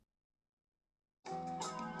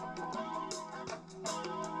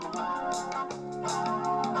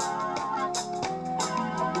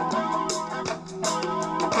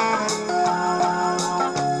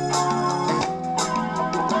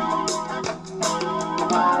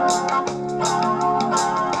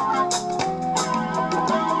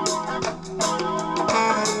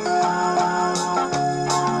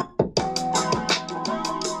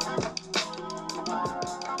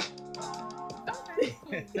Okay,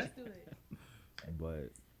 cool. Let's do it.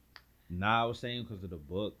 But nah, I was saying because of the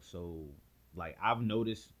book. So like I've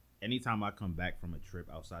noticed anytime I come back from a trip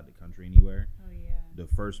outside the country anywhere, Oh yeah. the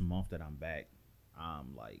first month that I'm back,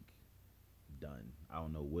 I'm like done. I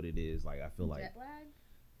don't know what it is. Like I feel like Jet lag.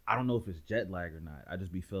 I don't know if it's jet lag or not. I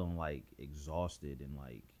just be feeling like exhausted and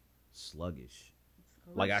like sluggish.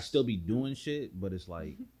 Like I still be doing shit, but it's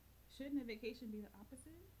like Shouldn't a vacation be the opposite?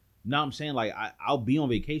 no, I'm saying like I'll be on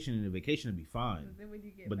vacation and the vacation will be fine. But then when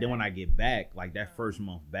you get But back, then when I get back, like that first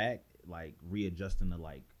month back, like readjusting to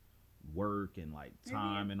like work and like maybe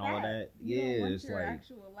time it's and all of that. You Yeah, don't want it's your like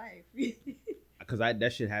actual life. because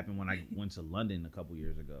that shit happened when I went to London a couple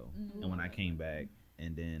years ago, Mhm. and when I came back,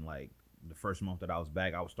 and then like the first month that I was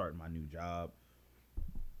back, I was starting my new job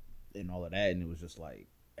and all of that, and it was just like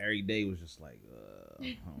every day was just like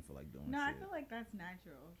I don't feel like doing No, shit. I feel like that's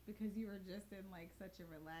natural because you were just in like such a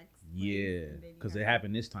relaxed place. Yeah, and then you because got it back.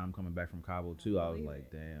 happened this time coming back from Cabo too. I was believe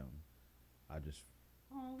like, it. damn, I just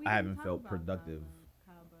Oh, we I didn't haven't talk felt about productive.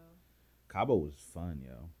 Cabo. Cabo was fun,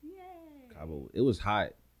 yo. Yay. Cabo, it was hot.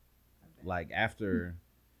 I bet. Like after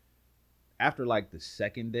like the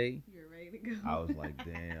second day, You're ready to go. I was like,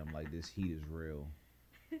 damn, like this heat is real.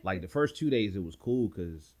 Like the first 2 days, it was cool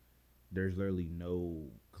because there's literally no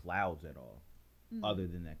clouds at all, Mm. other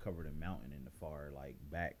than that covered a mountain in the far like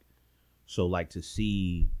back. So like to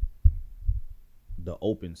see the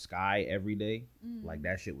open sky every day, like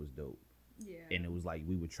that shit was dope. Yeah. And it was like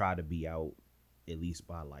we would try to be out at least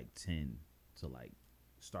by like 10 to like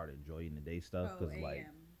start enjoying the day stuff because like AM.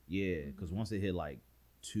 yeah, because once it hit like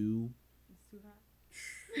 2, It's too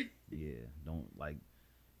hot. yeah, don't like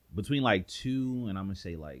between like 2 and I'm gonna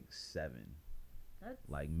say like 7, That's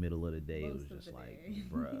like middle of the day, it was most of just the like day.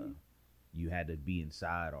 bruh, you had to be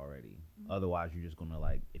inside already. Otherwise you're just gonna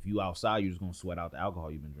like if you outside you're just gonna sweat out the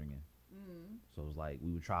alcohol you've been drinking. So it was like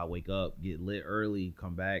we would try to wake up, get lit early,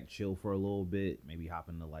 come back, chill for a little bit, maybe hop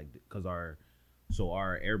into like because our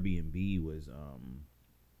Airbnb was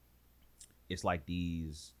it's like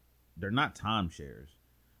these, they're not timeshares,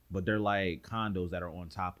 but they're like condos that are on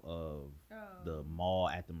top of the mall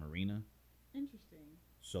at the marina. Interesting.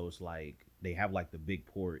 So it's like they have like the big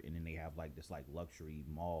port and then they have like this like luxury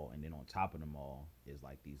mall and then on top of the mall is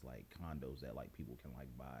like these like condos that like people can like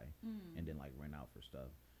buy and then like rent out for stuff.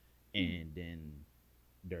 And then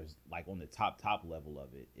there's like on the top level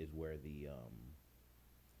of it is where the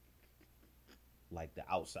like the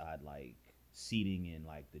outside like seating and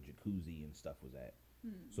like the jacuzzi and stuff was at.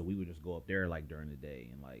 So we would just go up there like during the day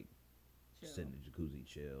and like sit in the jacuzzi,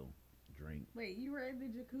 chill, drink. Wait, you were in the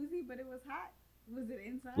jacuzzi, but it was hot? Was it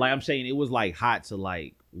inside? Like I'm saying, it was like hot to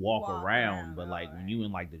like walk Walk around, around, but like when alright. you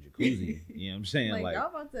in like the jacuzzi, you know what I'm saying? like, Like, y'all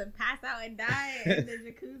about to pass out and die in the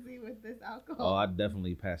jacuzzi with this alcohol. oh, I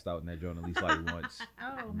definitely passed out in that joint at least like once.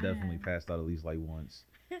 Oh, Definitely man. passed out at least like once.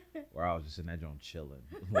 Where I was just in that joint chilling.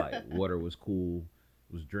 Like water was cool,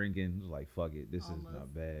 was drinking. It was like fuck it, this is not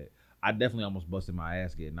Almost. bad. I definitely almost busted my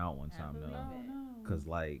ass getting out one time believe though, it. no. cause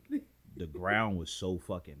like the ground was so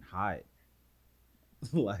fucking hot.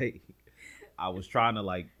 Like I was trying to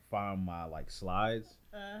like find my like slides,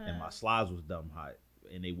 and my slides was dumb hot,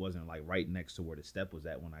 and they wasn't like right next to where the step was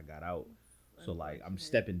at when I got out. So like I'm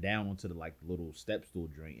stepping down onto the like little step stool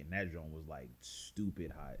joint, and that joint was like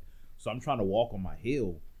stupid hot. So I'm trying to walk on my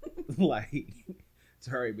heel, like to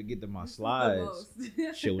hurry but get to my slides.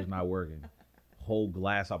 Shit was not working. Whole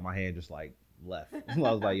glass out my hand just like left. I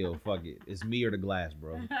was like, yo, fuck it, it's me or the glass,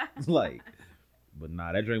 bro. Like, but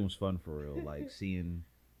nah, that drink was fun for real. Like seeing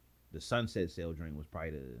the sunset sail drink was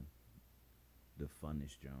probably the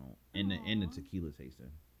funnest joint, and the tequila tasting.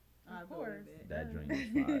 Of course. That drink was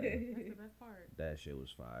fire. That's the best part. That shit was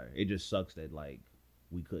fire. It just sucks that like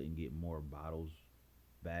we couldn't get more bottles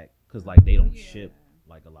back because like they don't ship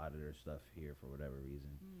like a lot of their stuff here for whatever reason.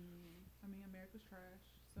 I mean, America's trash.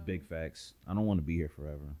 So. Big facts. I don't want to be here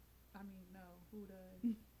forever. I mean, no. Who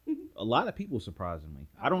does? A lot of people surprisingly.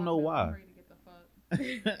 I don't know why. I'm ready to get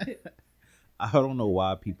the fuck. I don't know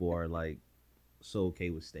why people are like so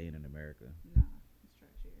okay with staying in America. Nah, it's trash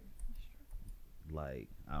here. It's trash. Like,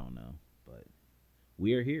 I don't know, but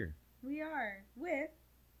we are here. We are with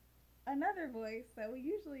another voice that we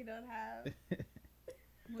usually don't have.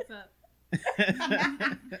 What's up?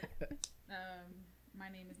 My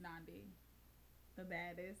name is Nandi,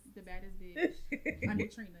 The baddest bitch under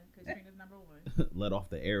Trina, because Trina's number one. Let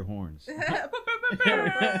off the air horns.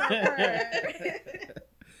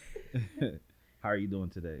 How are you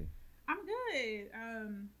doing today? I'm good.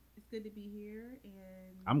 It's good to be here,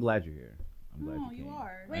 and I'm glad you're here. I'm glad you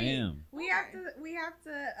are. I am. We have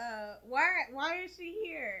to. Why is she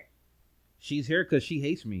here? She's here because she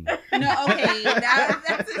hates me. No, okay,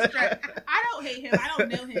 that's a stretch. I don't hate him. I don't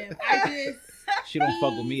know him. She don't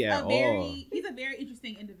fuck with me at all. He's a very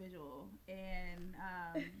interesting individual, and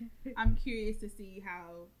I'm curious to see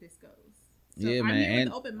how this goes. So yeah, I'm man. here with and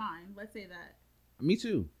an open mind. Let's say that. Me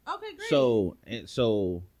too. Okay, great.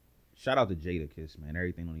 So, shout out to Jadakiss, man.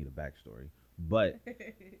 Everything don't need a backstory, but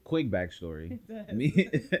quick backstory.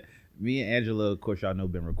 Me and Angela, of course, y'all know,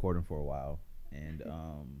 been recording for a while, and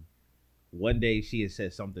one day she had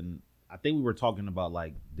said something. I think we were talking about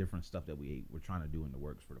like different stuff that we're trying to do in the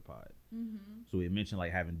works for the pod. Mm-hmm. So we mentioned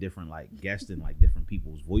like having different like guests and like different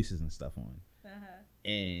people's voices and stuff on.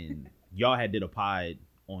 And y'all had did a pod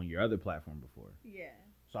on your other platform before. Yeah.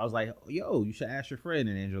 So I was like, yo, you should ask your friend.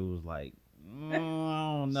 And Angela was like, I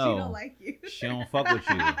don't know. She don't like you. She don't fuck with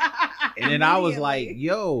you. And then I was like,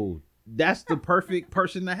 yo, that's the perfect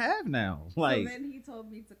person to have now. Like, so then he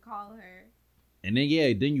told me to call her. And then,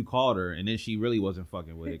 then you called her, and then she really wasn't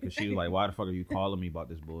fucking with it because she was like, why the fuck are you calling me about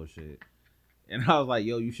this bullshit? And I was like,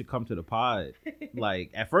 yo, you should come to the pod. Like,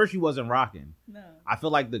 at first you wasn't rocking. No. I feel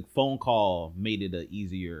like the phone call made it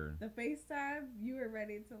easier. The FaceTime, you were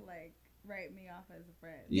ready to, like, write me off as a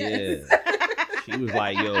friend. Yeah. Yes. She was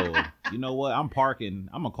like, yo, you know what? I'm parking.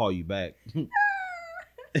 I'm going to call you back.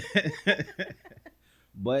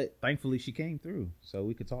 But thankfully she came through, so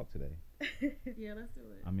we could talk today. Yeah, let's do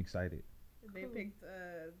it. I'm excited. They picked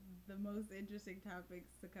the most interesting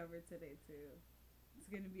topics to cover today, too. It's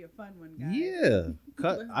going to be a fun one, guys. Yeah.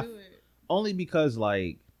 Let's do it. Only because,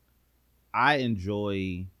 like, I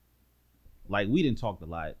enjoy, like, we didn't talk a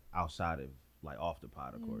lot outside of, like, off the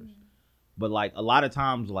pod, of course. But, like, a lot of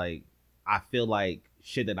times, like, I feel like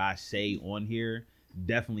shit that I say on here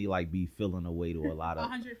definitely, like, be filling away to a lot of,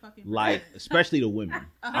 100 fucking like, especially the women.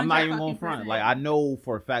 I'm not even going front. %. Like, I know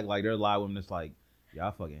for a fact, like, there's a lot of women that's like, y'all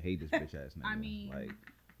fucking hate this bitch ass nigga. I mean, like,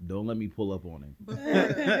 don't let me pull up on him.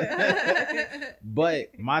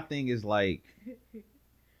 But my thing is like,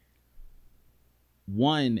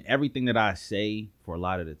 one, everything that I say for a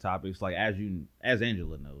lot of the topics, like as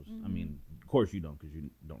Angela knows, I mean, of course you don't because you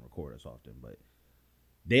don't record us often, but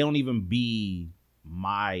they don't even be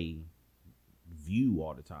my view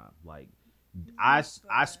all the time. Like, I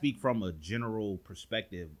speak from a general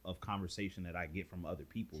perspective of conversation that I get from other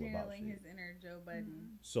people about shit. His inner Joe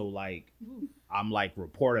Budden. So like, I'm like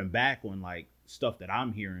reporting back on like stuff that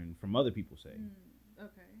I'm hearing from other people say.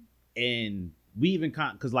 Okay. And we even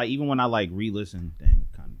because like even when I like re-listen, dang,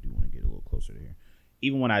 kind of do want to get a little closer to here.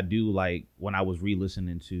 Even when I do like when I was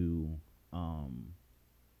re-listening to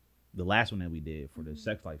the last one that we did for the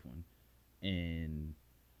sex life one, and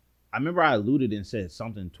I remember I alluded and said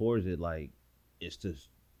something towards it like, it's to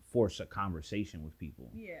force a conversation with people.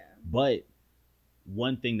 Yeah. But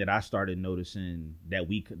one thing that I started noticing that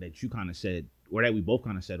you kind of said, or that we both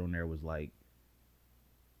kind of said on there was like,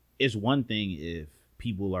 it's one thing if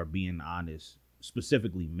people are being honest,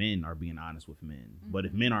 specifically men are being honest with men. But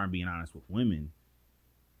if men aren't being honest with women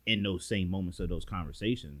in those same moments of those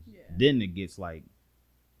conversations, then it gets like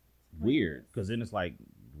weird. Because then it's like,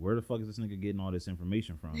 where the fuck is this nigga getting all this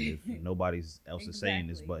information from if nobody else is saying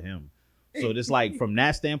this but him? So just like from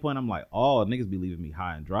that standpoint, I'm like, oh, niggas be leaving me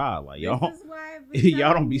high and dry. Like, y'all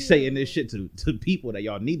don't be saying this shit to people that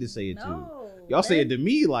y'all need to say it to. Y'all say it to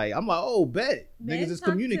me, like, I'm like, oh, bet. Niggas is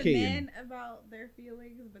communicating. Men about their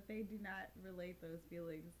feelings, but they do not relate those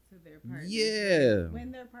feelings to their partner. Yeah.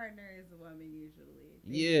 When their partner is a woman, usually.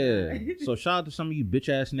 Yeah. So shout out to some of you bitch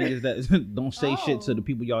ass niggas that don't say shit to the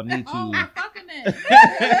people y'all need to. Oh, I'm fucking it.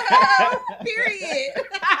 Period.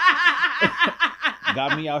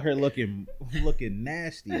 Got me out here looking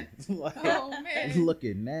nasty. Like, oh man.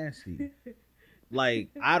 Looking nasty. Like,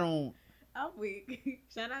 I'm weak.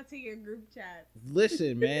 Shout out to your group chat.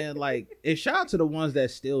 Listen, man, like, and shout out to the ones that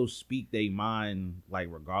still speak their mind, like,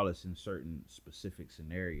 regardless in certain specific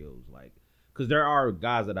scenarios. Like, because there are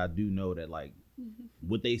guys that I do know that, like,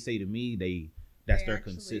 what they say to me, that's their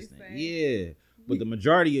consistent. Yeah. But the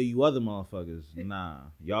majority of you other motherfuckers, nah,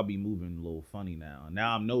 y'all be moving a little funny now.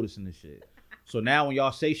 Now I'm noticing this shit. So now when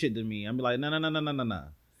y'all say shit to me, I'm be like, no.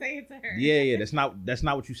 Say it to her. Yeah, that's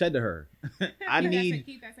not what you said to her. I need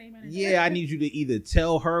you to either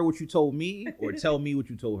tell her what you told me or tell me what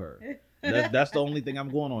you told her. That's the only thing I'm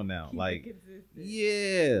going on now. Like,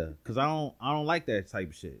 yeah, because I don't like that type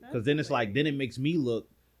of shit. Because then it's like, then it makes me look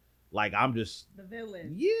Like I'm just the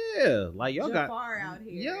villain. Yeah, like y'all Jafar out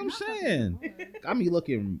here. Yeah, I'm saying, got me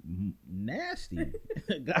looking nasty.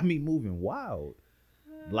 Got me moving wild.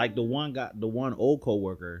 Like the one old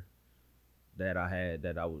coworker that I had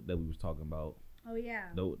that we was talking about. Oh yeah.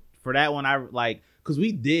 For that one, I like because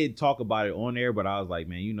we did talk about it on there, but I was like,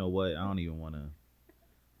 man, you know what? I don't even want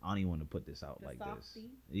to put this out like softy. this.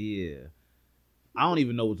 Yeah, I don't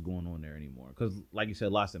even know what's going on there anymore. Because like you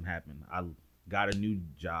said, lots of them happened. I got a new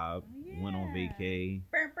job, went on vacay.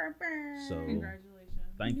 So congratulations.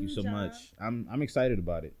 Thank you so much. I'm excited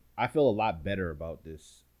about it. I feel a lot better about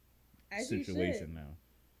this situation now.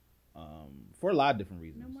 For a lot of different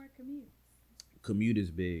reasons. No more commute. Commute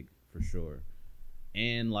is big for sure.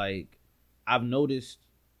 And like I've noticed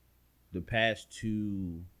the past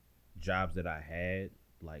 2 jobs that I had,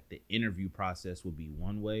 like the interview process would be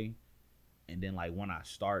one way, and then like when I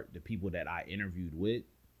start, the people that I interviewed with,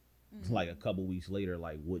 like a couple weeks later,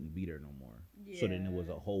 like wouldn't be there no more. Yeah. So then it was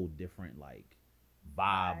a whole different like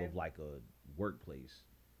vibe of like a workplace,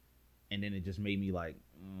 and then it just made me like,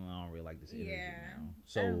 I don't really like this energy now.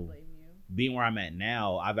 So I don't blame you. Being where I'm at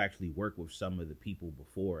now, I've actually worked with some of the people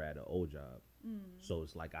before at an old job. So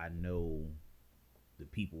it's like I know the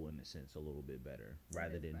people in a sense a little bit better,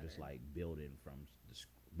 rather than just like building from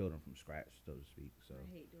scratch, so to speak. So I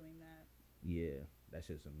hate doing that. Yeah, that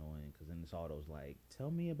shit's annoying because then it's all those like,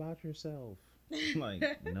 tell me about yourself. Like,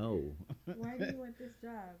 no. Why do you want this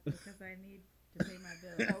job? Because I need to pay my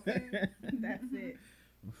bills. Okay, that's it.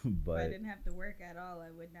 But if I didn't have to work at all,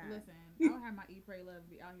 I would not. Listen, I don't have my eat, pray, love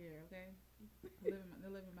be out here. Okay,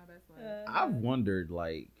 living my best life. I've wondered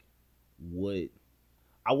like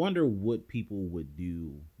I wonder what people would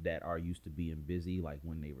do that are used to being busy, like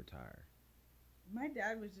when they retire. My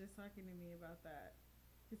dad was just talking to me about that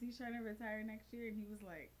because he's trying to retire next year, and he was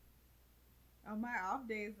like, on my off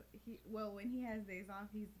days, when he has days off,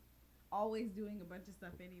 he's always doing a bunch of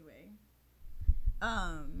stuff anyway.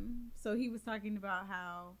 So he was talking about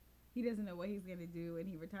how he doesn't know what he's gonna do when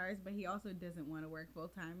he retires, but he also doesn't want to work full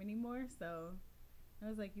time anymore. So I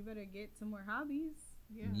was like, you better get some more hobbies.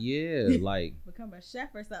 Yeah, like become a chef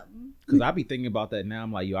or something. Because I be thinking about that now.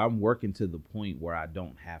 I'm like, yo, I'm working to the point where I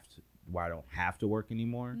don't have to work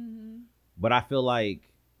anymore. Mm-hmm. But I feel like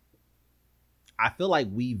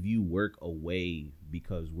we view work away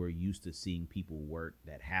because we're used to seeing people work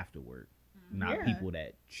that have to work, not people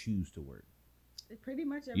that choose to work. Pretty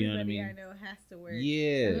much everybody I know has to work.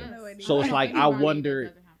 Yeah. So it's like I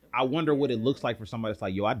wonder what it looks like for somebody that's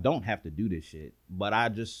like, yo, I don't have to do this shit, but I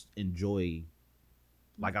just enjoy.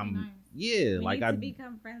 Like I'm, nice. Yeah. We need to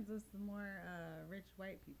become friends with some more rich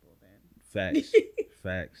white people then.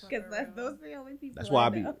 Facts. Because those are the only people. That's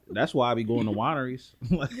why I be going to wineries.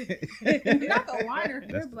 You're not a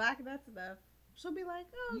winery. You're black. That's enough. She'll be like,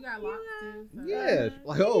 oh, you got locks too. So. Yeah,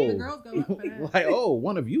 like the girls go up for that. Like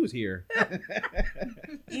one of you is here. And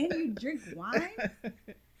you drink wine.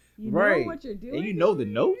 You know what you're doing, and you know the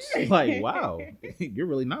notes. Like, wow, you're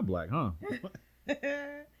really not black, huh?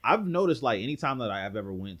 I've noticed like anytime that I've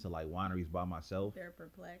ever went to like wineries by myself, they're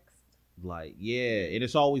perplexed. Like, yeah, and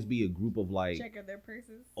it's always be a group of like checking their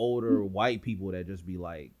purses, older white people that just be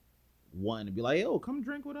like wanting to be like, yo, come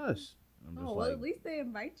drink with us. I'm just well, at least they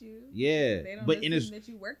invite you. Yeah, they don't assume that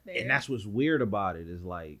you work there, and that's what's weird about it is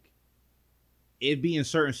like it be in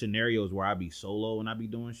certain scenarios where I be solo and I be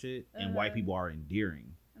doing shit, and white people are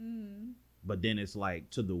endearing. But then it's like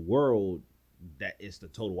to the world that it's the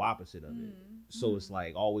total opposite of it. So it's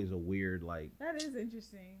like always a weird like. That is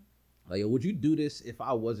interesting. Like, would you do this if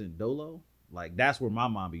I wasn't Dolo? Like, that's where my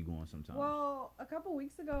mom be going sometimes. Well, a couple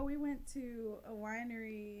weeks ago, we went to a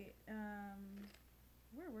winery.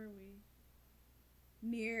 Where were we?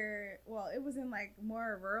 It was in like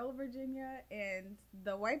more rural Virginia, and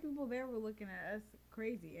the white people there were looking at us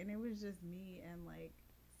crazy, and it was just me and like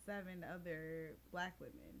 7 other black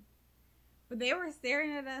women. But they were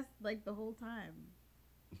staring at us like the whole time.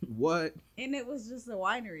 What? And it was just a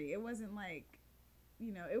winery. It wasn't like,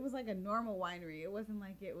 it was like a normal winery. It wasn't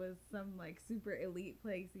like it was some like super elite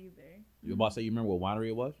place either. You about to say you remember what winery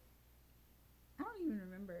it was? I don't even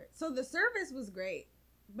remember. So the service was great,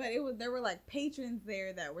 but there were like patrons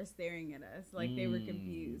there that were staring at us like they were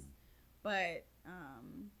confused. But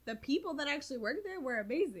the people that actually worked there were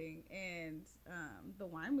amazing, and the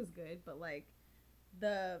wine was good. But like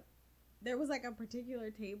there was like a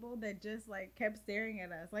particular table that just like kept staring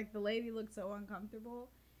at us. Like the lady looked so uncomfortable.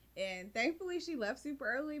 And thankfully she left super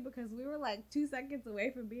early because we were like 2 seconds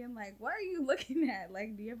away from being like, what are you looking at?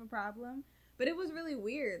 Like, do you have a problem? But it was really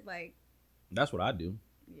weird. Like, that's what I do.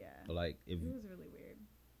 Yeah. Like, it was really weird.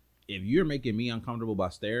 if you're making me uncomfortable by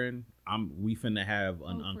staring, we finna have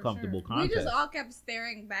an uncomfortable sure. contest. We just all kept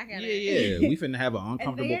staring back at it. Yeah, we finna have an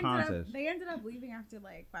uncomfortable And contest. they ended up leaving after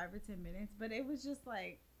like 5 or 10 minutes, but it was just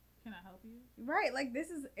like, can I help you? right, like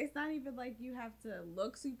it's not even like you have to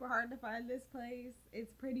look super hard to find this place.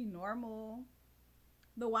 It's pretty normal.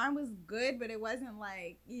 The wine was good, but it wasn't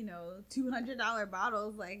like, $200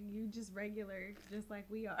 bottles. Like, you just regular, just like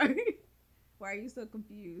we are. Why are you so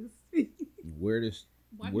confused? Weirdest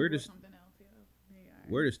Something else,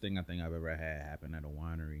 weirdest thing I think I've ever had happen at a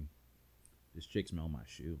winery. This chick smelled my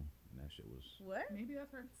shoe, and that shit was. What? Maybe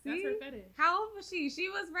that's her fetish. How old was she? She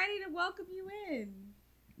was ready to welcome you in.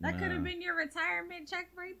 That could have been your retirement check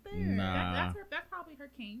right there. Nah. That's probably her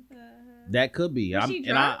kink. That could be. Was she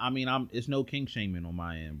drunk? It's no kink shaming on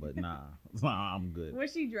my end, but nah, I'm good.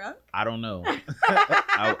 Was she drunk? I don't know.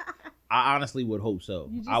 I honestly would hope so.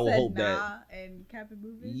 You just I would said hope nah that. and kept it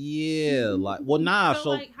moving. Yeah, nah. So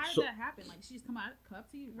like, how did that happen? Like, she just come out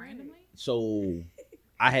cup to you randomly? So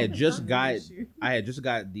I had just got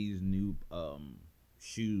these new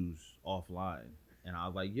shoes offline, and I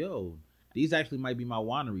was like, "Yo, these actually might be my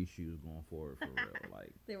winery shoes going forward for real."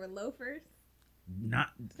 Like, they were loafers.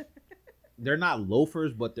 They're not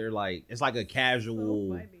loafers, but they're like, it's like a casual.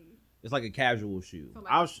 So funny. It's like a casual shoe. So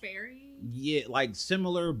like Sperry? Yeah, like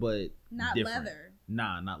similar, but not different. leather.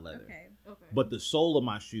 Nah, not leather. Okay. But the sole of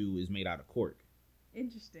my shoe is made out of cork.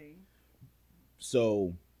 Interesting.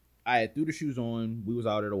 So I had threw the shoes on. We was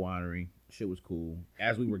out at the winery. Shit was cool.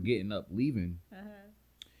 As we were getting up, leaving,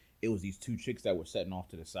 it was these two chicks that were sitting off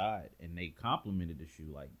to the side, and they complimented the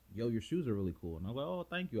shoe like, "Yo, your shoes are really cool." And I was like, "Oh,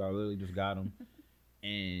 thank you. I literally just got them."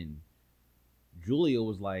 And Julia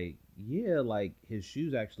was like, "Yeah, like his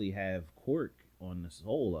shoes actually have cork on the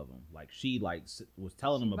sole of them." Like she was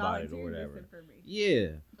telling them about it or whatever. Yeah.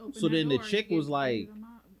 So then the chick was like,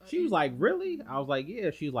 she was like, "Really?" I was like,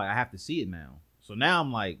 "Yeah." She was like, "I have to see it now." So now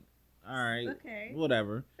I'm like, "All right, okay,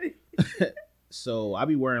 whatever." So I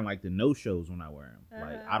be wearing like the no shows when I wear them.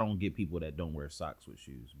 Like I don't get people that don't wear socks with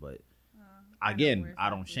shoes, but again, I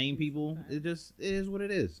don't shame people. It is what it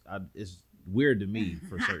is. It's weird to me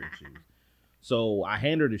for certain shoes. So I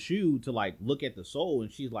hand her the shoe to like look at the sole,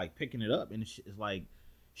 and she's like picking it up, and it's like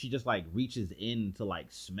she just like reaches in to like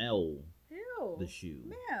smell the shoe.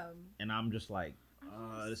 Ma'am. And I'm just like,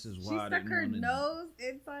 this is why she stuck her nose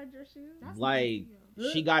inside your shoe. Like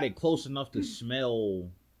she got it close enough to smell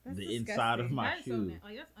That's the disgusting. inside of my that's shoe.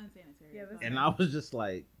 That's unsanitary. Yeah, that's And I was just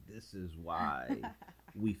like, this is why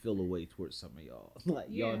we feel a way towards some of y'all. Like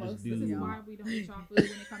y'all just do. This is why we don't eat y'all food when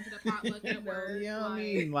it comes to the potluck at work. You know what I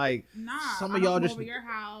mean? Like some I of y'all don't just come over your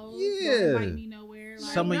house. Yeah. Don't invite me nowhere.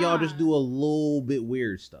 Like, some of y'all just do a little bit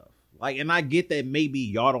weird stuff. Like, and I get that maybe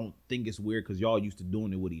y'all don't think it's weird because y'all used to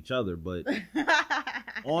doing it with each other, but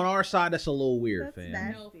on our side, that's a little weird, That's fam.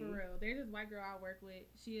 nasty. No, for real. There's this white girl I work with.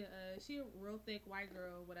 She a real thick white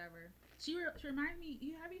girl, whatever. She reminds me.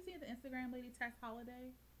 Have you seen the Instagram lady Tess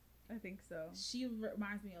Holiday? I think so. She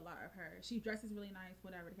reminds me a lot of her. She dresses really nice,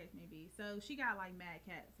 whatever the case may be. So she got like mad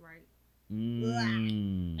cats, right?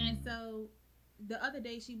 And so the other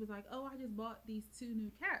day she was like, "Oh, I just bought these 2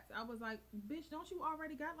 new cats." I was like, "Bitch, don't you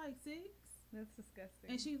already got like 6?" That's disgusting.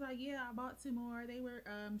 And she's like, "Yeah, I bought 2 more. They were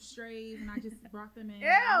strays, and I just brought them in." Ew,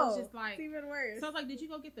 I was just like, it's even worse. so I was like, "Did you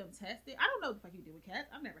go get them tested?" I don't know what the fuck you did with cats.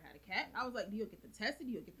 I've never had a cat. I was like, "Do you get them tested?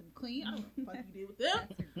 Do you get them clean?" I don't know what the fuck you did with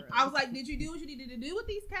them. I was like, "Did you do what you needed to do with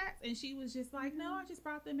these cats?" And she was just like, "No, I just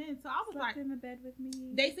brought them in." So I was Slept like, in the bed with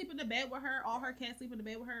me. they sleep in the bed with her. All her cats sleep in the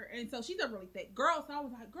bed with her. And so she's a really thick girl. So I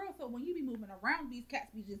was like, "Girl, so when you be moving around, these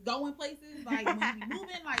cats be just going places? Like, when you be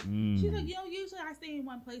moving? Like," she's like, "Yo, usually I stay in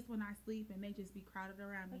one place when I sleep, and they just be crowded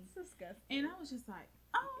around me." That's disgusting. And I was just like,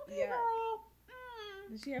 "Oh, okay, Yeah. girl."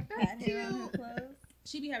 Does she have cat hair on her clothes?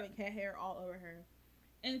 She be having cat hair all over her.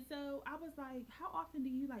 And so I was like, "How often do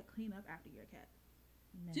you like clean up after your cat?"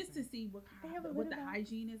 Just to see what the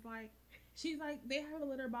hygiene is like. She's like, "They have a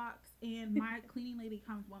litter box, and my cleaning lady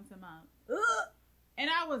comes once a month." Ugh. And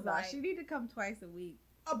I was Nah, like, she need to come twice a week.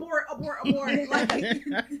 abort. Like,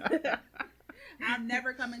 I'm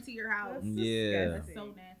never coming to your house. That's Yeah. That's disgusting. so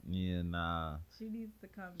nasty. Yeah, nah. She needs to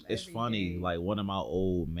come. It's every funny. day. Like one of my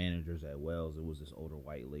old managers at Wells, it was this older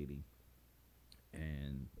white lady,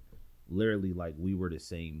 and literally like we were the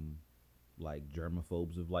same like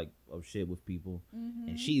germaphobes of shit with people,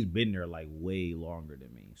 and she's been there like way longer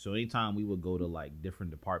than me. So anytime we would go to like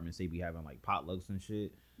different departments, they be having like potlucks and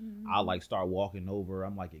shit. I'll like start walking over.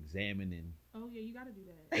 I'm like examining. Oh yeah, you gotta do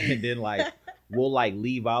that. And then like we'll like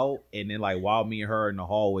leave out, and then like while me and her in the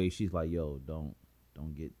hallway, she's like, "Yo, don't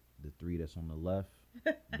get the 3 that's on the left.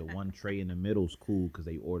 The one tray in the middle's cool because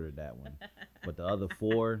they ordered that one, but the other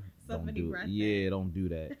 4 don't do it. Yeah, don't do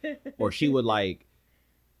that. Or she would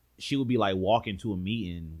be like walking to a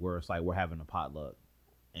meeting where it's like we're having a potluck,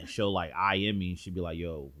 and she'll like IM me, and she'd be like,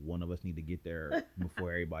 "Yo, one of us need to get there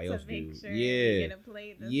before everybody else do." Sure yeah, get a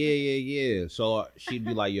plate yeah. So she'd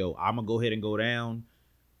be like, "Yo, I'm gonna go ahead and go down.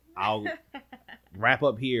 I'll wrap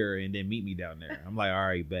up here and then meet me down there." I'm like, "All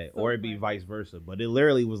right, bet." So or it'd be vice versa. But it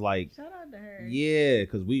literally was like, shout out to her. yeah,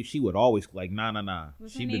 because she would always like, nah.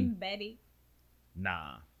 Was her name Betty?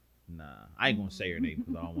 Nah. I ain't gonna say her name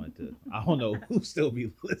because I don't want to. I don't know who still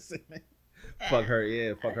be listening. Fuck her,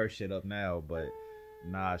 yeah. Fuck her shit up now. But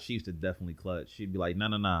nah, she used to definitely clutch. She'd be like,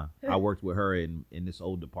 nah. I worked with her in this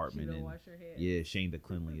old department. She and wash her head. yeah, she ain't the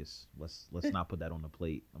cleanliest. Let's not put that on the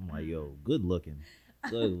plate. I'm like, yo, good looking.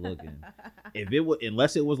 If it was,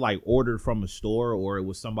 unless it was like ordered from a store or it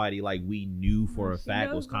was somebody like we knew for a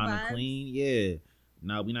fact was kind of clean, yeah.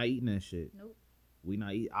 Nah, we not eating that shit. Nope. We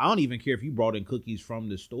not eat. I don't even care if you brought in cookies from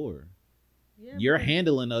the store. Yeah, your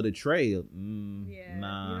handling of the tray, yeah,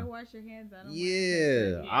 nah. You don't wash your hands. I don't.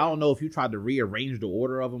 Yeah, I don't know if you tried to rearrange the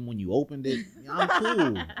order of them when you opened it. I'm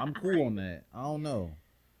cool. I'm cool on that. I don't know,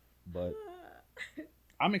 but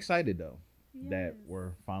I'm excited though that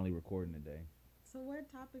we're finally recording today. So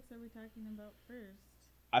what topics are we talking about first?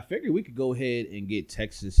 I figured we could go ahead and get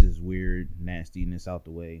Texas's weird nastiness out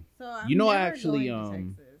the way. So I'm you know, never I actually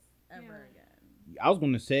going to Texas ever again. I was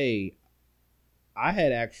gonna say, I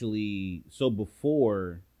had actually, so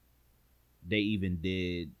before they even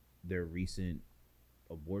did their recent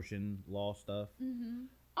abortion law stuff,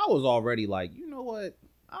 I was already like, you know what?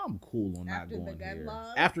 I'm cool on not going here.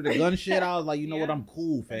 After the gun shit, I was like, you know what? I'm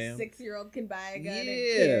cool, fam. A 6-year-old can buy a gun and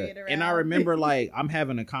carry it around. And I remember like I'm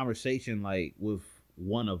having a conversation like with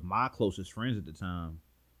one of my closest friends at the time,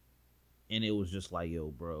 and it was just like, yo,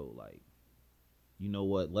 bro, like, you know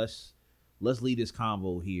what? Let's leave this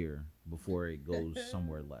convo here before it goes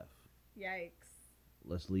somewhere left. Yikes.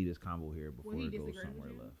 Let's leave this convo here before it goes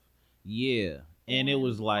somewhere left. Yeah. And it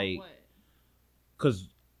was like, because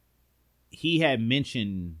he had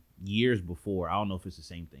mentioned years before, I don't know if it's the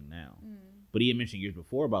same thing now, but he had mentioned years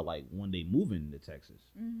before about like one day moving to Texas.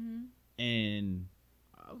 And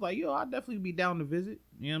I was like, yo, I'd definitely be down to visit.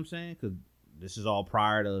 You know what I'm saying? Because this is all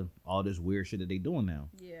prior to all this weird shit that they doing now.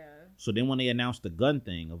 Yeah. So then when they announced the gun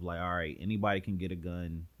thing of like, all right, anybody can get a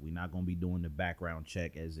gun. We're not going to be doing the background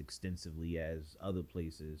check as extensively as other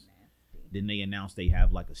places. Nasty. Then they announced they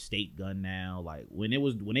have like a state gun now. Like when they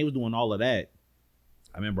was doing all of that,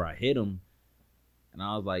 I remember I hit him and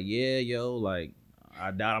I was like, yeah, yo, like I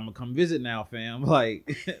doubt I'm going to come visit now, fam.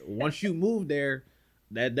 Like once you move there,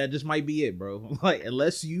 that just might be it, bro. Like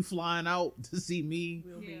unless you flying out to see me,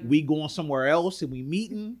 we going somewhere else and we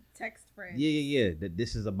meeting. Text friends. Yeah.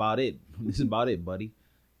 This is about it. This is about it, buddy.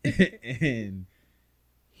 And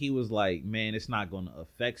he was like, man, it's not going to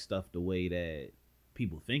affect stuff the way that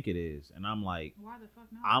people think it is. And I'm like, why the fuck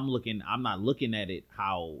not? I'm not looking at it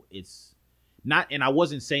how it's not, and I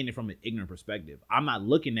wasn't saying it from an ignorant perspective. I'm not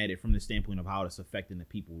looking at it from the standpoint of how it's affecting the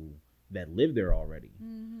people that live there already.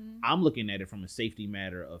 I'm looking at it from a safety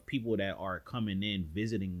matter of people that are coming in,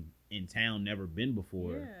 visiting in town, never been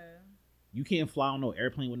before. Yeah. You can't fly on no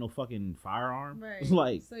airplane with no fucking firearm. Right.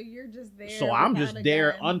 Like, so you're just there. So I'm just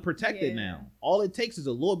there unprotected now. All it takes is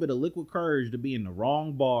a little bit of liquid courage to be in the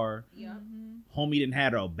wrong bar. Yeah. Homie done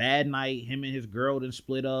had a bad night. Him and his girl done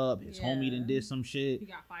split up. His homie done did some shit.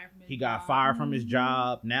 He got fired from his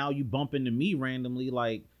job. Now you bump into me randomly.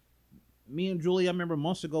 Like, me and Julie, I remember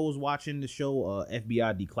months ago was watching the show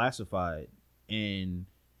FBI Declassified. And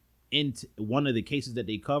in one of the cases that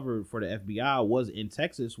they covered for the FBI was in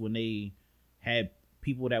Texas when they had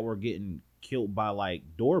people that were getting killed by like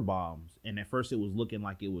door bombs. And at first it was looking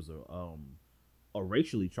like it was a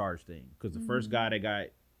racially charged thing. Because the first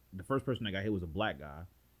person that got hit was a black guy.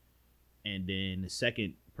 And then the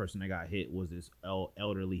second person that got hit was this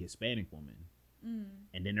elderly Hispanic woman.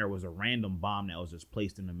 And then there was a random bomb that was just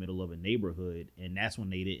placed in the middle of a neighborhood. And that's when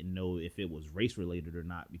they didn't know if it was race related or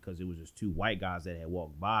not, because it was just two white guys that had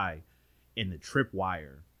walked by and the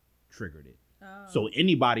tripwire triggered it. So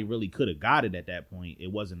anybody really could have got it at that point.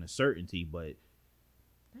 It wasn't a certainty, but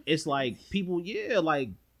it's like people, like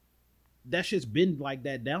that shit's been like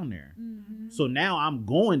that down there. So now I'm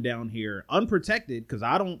going down here unprotected because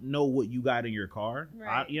I don't know what you got in your car.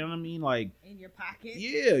 Right. You know what I mean? Like in your pocket.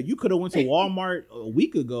 Yeah, you could have went to Walmart a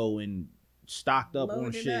week ago and stocked up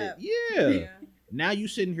on shit. Yeah. Now you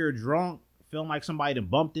sitting here drunk, feeling like somebody that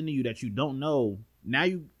bumped into you that you don't know. Now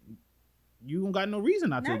you don't got no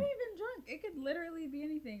reason not to. Not even drunk. it could literally be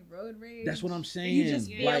anything. Road rage. That's what I'm saying. You just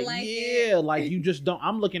feel like it. like you just don't.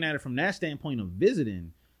 I'm looking at it from that standpoint of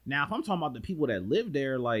visiting. Now, if I'm talking about the people that live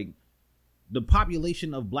there, like the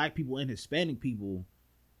population of black people and Hispanic people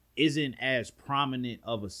isn't as prominent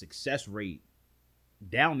of a success rate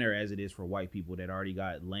down there as it is for white people that already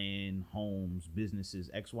got land, homes, businesses,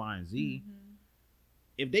 X, Y, and Z. Mm-hmm.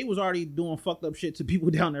 If they was already doing fucked up shit to people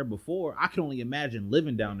down there before, I can only imagine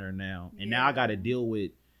living down there now. And now I got to deal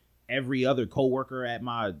with every other coworker at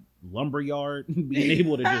my lumber yard being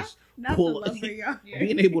able to just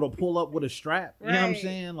being able to pull up with a strap. You know what I'm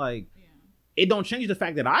saying? Like, it don't change the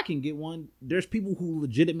fact that I can get one. There's people who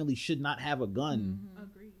legitimately should not have a gun. Mm-hmm.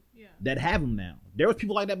 Agreed. Yeah. That have them now. There was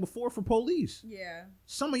people like that before for police. Yeah.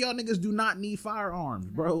 Some of y'all niggas do not need firearms,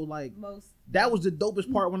 bro. Like, that was the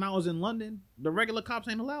dopest part when I was in London. The regular cops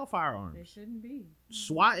ain't allowed firearms. They shouldn't be.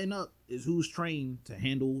 Swatting up is who's trained to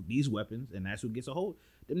handle these weapons, and that's who gets a hold.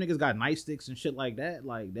 Them niggas got nightsticks and shit like that.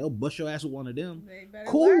 Like, they'll bust your ass with one of them.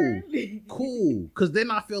 Cool. Because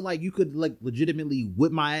then I feel like you could, like, legitimately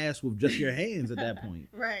whip my ass with just your hands at that point.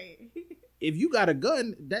 Right. If you got a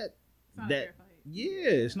gun,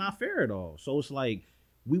 it's not fair at all. So it's like,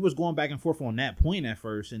 we was going back and forth on that point at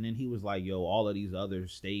first, and then he was like, yo, all of these other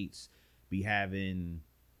states be having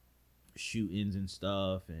shootings and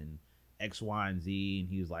stuff and X, Y, and Z. And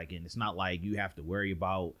he was like, and it's not like you have to worry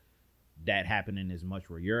about that happening as much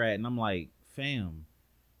where you're at. And I'm like, fam,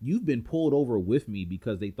 you've been pulled over with me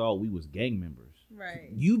because they thought we was gang members.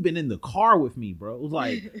 Right. You've been in the car with me, bro. It was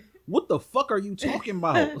like, what the fuck are you talking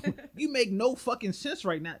about? You make no fucking sense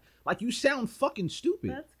right now. Like, you sound fucking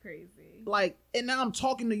stupid. That's crazy. Like, and now I'm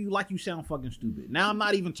talking to you like you sound fucking stupid. Now I'm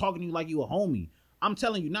not even talking to you like you a homie. I'm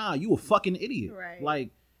telling you, nah, you a fucking idiot. Right.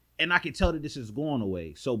 Like, and I can tell that this is going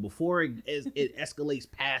away. So before it escalates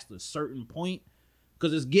past a certain point,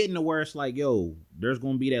 because it's getting to where it's like, yo, there's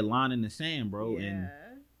gonna be that line in the sand, bro. Yeah. And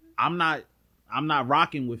I'm not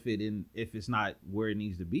rocking with it, and if it's not where it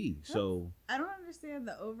needs to be. So I don't understand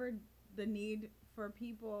the need for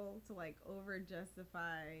people to like over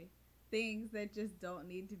justify things that just don't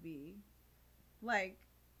need to be, like,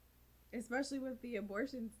 especially with the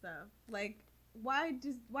abortion stuff. Like, why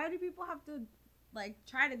do people have to like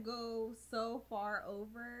try to go so far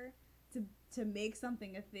over to make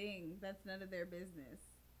something a thing that's none of their business?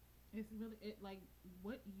 It's really like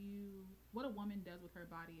what a woman does with her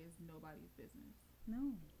body is nobody's business.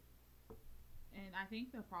 No. And I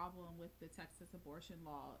think the problem with the Texas abortion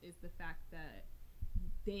law is the fact that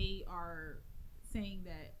they are saying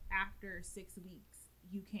that after 6 weeks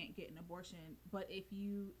you can't get an abortion, but if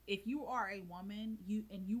you are a woman,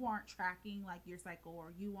 you aren't tracking like your cycle,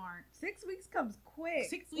 or you aren't 6 weeks comes quick.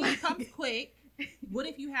 6 weeks comes quick. What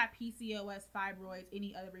if you have PCOS, fibroids,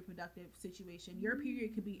 any other reproductive situation? Your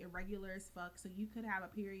period could be irregular as fuck, so you could have a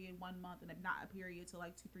period 1 month and not a period till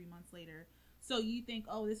like 2-3 months later. So you think,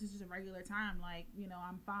 oh, this is just a regular time, like, you know,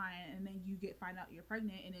 I'm fine, and then you find out you're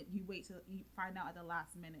pregnant, and you wait till you find out at the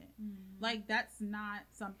last minute. Mm-hmm. Like, that's not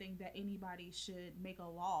something that anybody should make a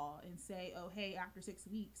law and say, oh, hey, after 6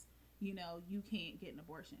 weeks, you know, you can't get an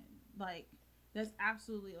abortion. Like, that's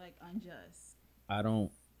absolutely like unjust. I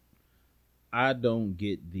don't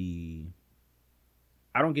get the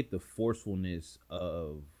forcefulness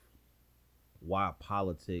of why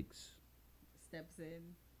politics steps in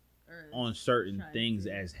on certain things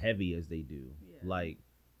as heavy as they do. Yeah. Like,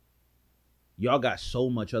 y'all got so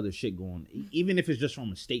much other shit going, even if it's just from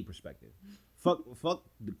a state perspective. Fuck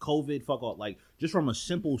the COVID, fuck all, like, just from a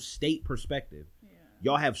simple state perspective. Yeah.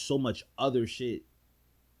 Y'all have so much other shit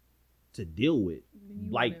to deal with.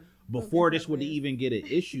 Like, before this would even get an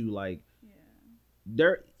issue, like,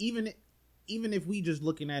 there, even if we just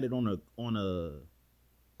looking at it on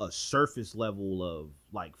a surface level of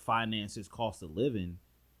like finances, cost of living,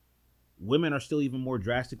 women are still even more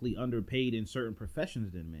drastically underpaid in certain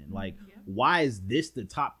professions than men. Like, why is this the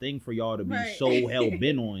top thing for y'all to be so hell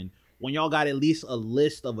bent on when y'all got at least a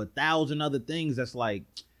list of 1,000 other things that's like,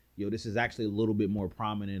 yo, this is actually a little bit more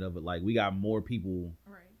prominent of it. Like, we got more people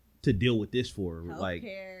to deal with this for.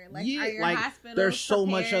 Healthcare. Like, yeah, like, there's so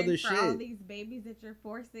much other shit. All these babies that you're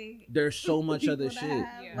forcing. There's so much other shit.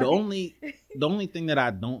 Yeah. The only thing that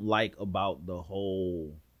I don't like about the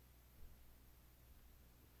whole,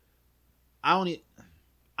 I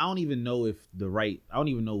don't even know what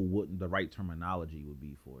the right terminology would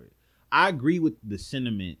be for it. I agree with the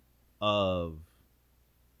sentiment of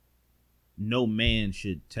no man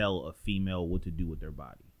should tell a female what to do with their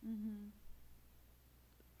body. Mm-hmm.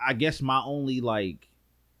 I guess my only like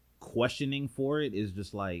questioning for it is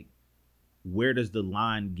just like, where does the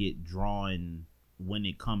line get drawn when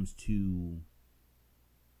it comes to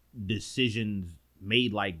decisions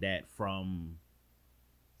made like that from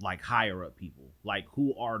like higher up people? Like,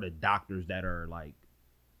 who are the doctors that are like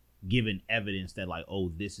giving evidence that like, oh,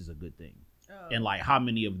 this is a good thing? And like, how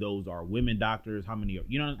many of those are women doctors? How many are,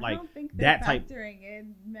 you know, like, I don't think that they're type factoring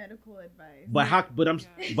in medical advice. But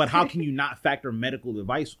but how can you not factor medical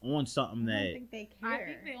advice on something I that? don't think they care. I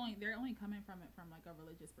think they're only coming from it from like a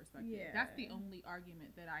religious perspective. Yeah. That's the only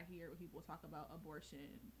argument that I hear when people talk about abortion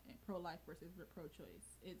and pro-life versus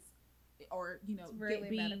pro-choice. It's, or you know, really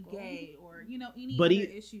being medical. gay, or you know, any But other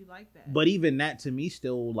issue like that. But even that, to me,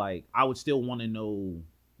 still, like, I would still want to know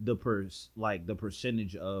the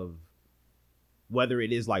percentage of whether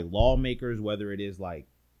it is like lawmakers, whether it is like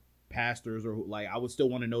pastors, or like, I would still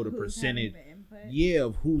want to know the Who's percentage, having the input? yeah,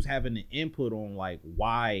 of who's having the input on like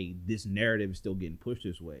why this narrative is still getting pushed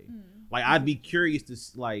this way. Like, I'd be curious to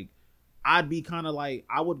like, I'd be kind of like,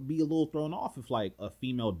 I would be a little thrown off if like a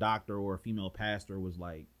female doctor or a female pastor was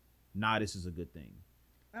like, nah, this is a good thing.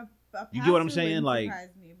 A You get what I'm pastor saying? wouldn't Like, surprise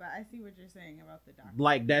me, but I see what you're saying about the doctor.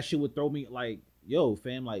 like that shit would throw me like, yo,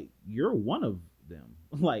 fam, like, you're one of them.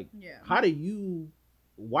 Like, Yeah.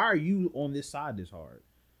 why are you on this side this hard?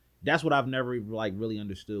 That's what I've never like really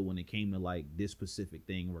understood when it came to like this specific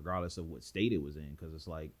thing, regardless of what state it was in. Cause it's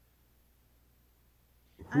like,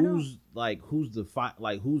 who's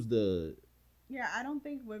the, Yeah, I don't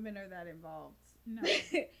think women are that involved. no.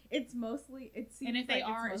 It's mostly, it seems And if they like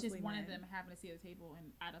are, it's mostly just one men. of them having to see the table,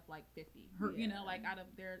 and out of like 50, you know, Yeah. like out of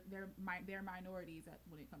their minorities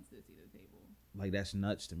when it comes to the seat of the table. like, that's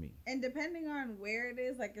nuts to me. And depending on where it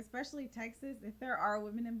is, like especially Texas, if there are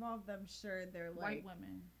women involved, I'm sure they're like White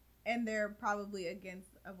women. and they're probably against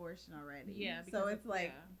abortion already. Yeah. So because it's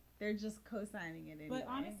like they're just co-signing it anyway. But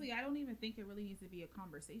honestly, I don't even think it really needs to be a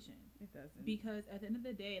conversation. it doesn't. Because at the end of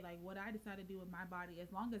the day, like, what I decide to do with my body,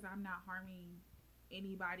 as long as I'm not harming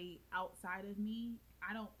anybody outside of me,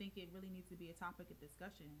 I don't think it really needs to be a topic of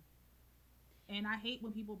discussion. And I hate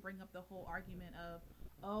when people bring up the whole argument of,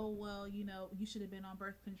 oh, well, you know, you should have been on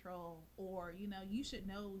birth control, or, you know, you should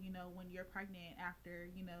know, you know, when you're pregnant after,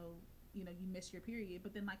 you miss your period.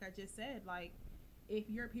 But then, like I just said, like, if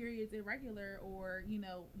your period's irregular, or, you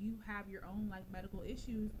know, you have your own like medical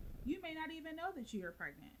issues, you may not even know that you're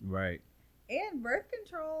pregnant. Right. And birth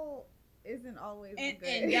control isn't always And good.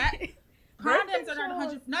 and that Birth condoms are not control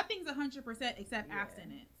 100. Nothing's 100% except Yeah.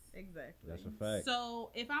 abstinence. Exactly. That's a fact.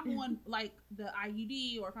 So if I'm on like the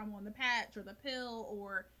IUD, or if I'm on the patch or the pill,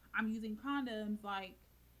 or I'm using condoms, like,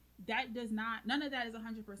 that does not, none of that is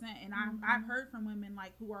 100%. And I've heard from women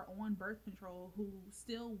like who are on birth control who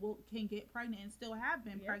still can get pregnant and still have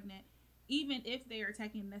been pregnant, even if they are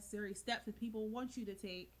taking necessary steps that people want you to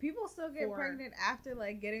take. People still get for- pregnant after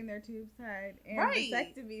like getting their tubes tied and Right.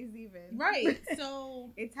 vasectomies even. Right.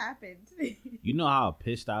 So It's happened. You know how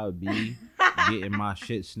pissed I would be getting my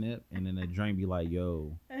shit snipped, and then the joint be like,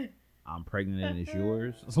 yo, I'm pregnant and it's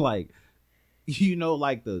yours. It's like, you know,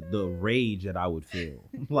 like the rage that I would feel.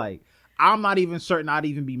 Like, I'm not even certain I'd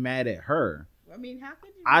even be mad at her. I mean, how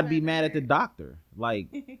could you? I'd be mad at the doctor. Like,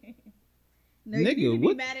 No, nigga, you need to be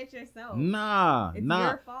what- mad at yourself. nah, It's nah,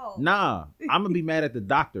 your fault. nah. I'm gonna be mad at the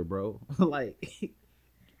doctor, bro. Like,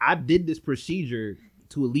 I did this procedure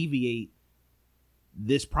to alleviate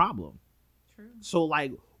this problem. true. So,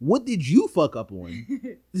 like, what did you fuck up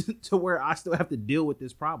on to where I still have to deal with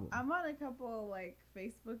this problem? I'm on a couple like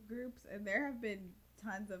Facebook groups, and there have been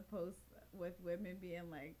tons of posts with women being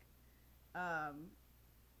like,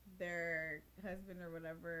 their husband or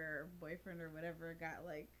whatever, or boyfriend or whatever, got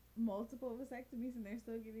like multiple vasectomies and they're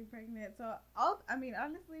still getting pregnant. So I mean,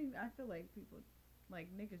 honestly, I feel like people, like,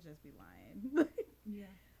 niggas just be lying. Yeah.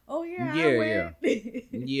 Oh yeah, Yeah, I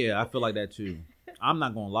went. Yeah, I feel like that too. I'm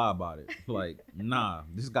not gonna lie about it. Like, nah,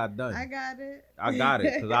 this got done. I got it. I got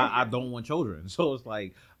it because I don't want children. So it's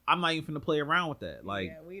like, I'm not even finna play around with that. Like,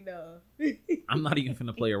 yeah, we know. I'm not even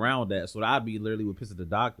finna play around with that. So I'd be literally with piss at the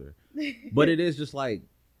doctor. But it is just like,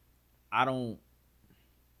 I don't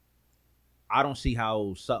see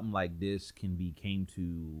how something like this came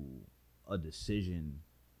to a decision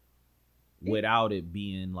without it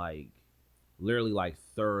being like literally like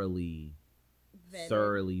thoroughly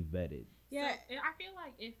vetted. Yeah. So, I feel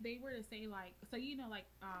like if they were to say like, so you know, like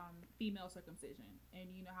female circumcision, and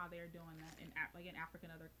you know how they're doing that in Africa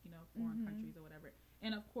and other, you know, foreign countries or whatever,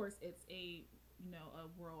 and of course it's a, you know, a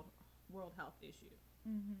world health issue.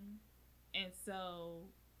 And so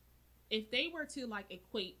if they were to like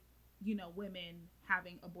equate, you know, women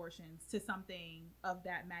having abortions to something of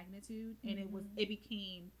that magnitude, and it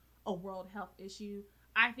became a world health issue,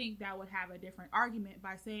 I think that would have a different argument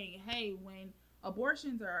by saying, hey, when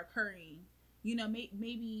abortions are occurring, you know,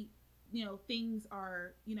 maybe, you know, things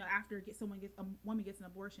are, you know, after a woman gets an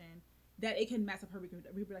abortion, that it can mess up her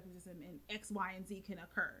reproductive system and X, Y, and Z can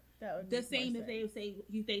occur. The same as they say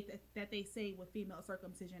that they say with female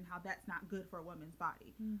circumcision, how that's not good for a woman's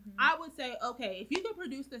body. Mm-hmm. I would say, okay, if you could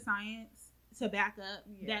produce the science to back up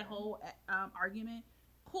that whole argument,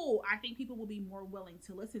 cool. I think people will be more willing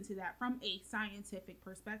to listen to that from a scientific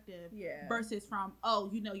perspective versus from, oh,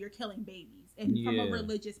 you know, you're killing babies, and from a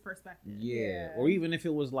religious perspective. Or even if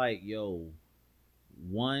it was like, yo,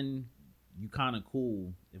 1, you kind of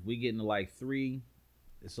cool. If we get into like 3,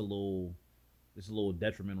 it's a little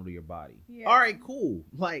detrimental to your body. All right, cool.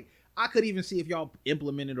 Like, I could even see if y'all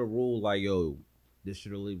implemented a rule like, yo, this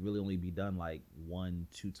should really only be done like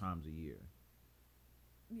 1-2 times a year.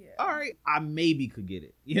 All right, I maybe could get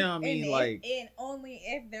it. You know what I mean? And only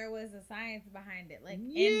if there was a science behind it. Like, and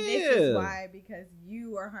this is why, because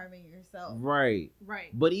you are harming yourself. Right. Right.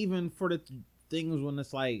 But even for the things when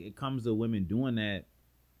it's like, it comes to women doing that,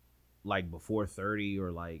 like before 30,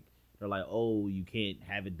 or like, they're like, oh, you can't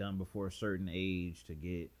have it done before a certain age to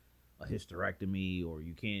get a hysterectomy, or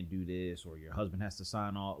you can't do this, or your husband has to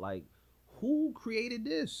sign off. Like, who created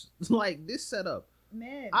this? Like, this setup?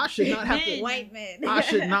 Men. I should not have to. White men. I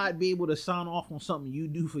should not be able to sign off on something you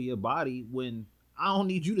do for your body when I don't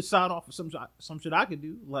need you to sign off for some shit I could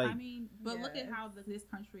do. Like, I mean, but look at how this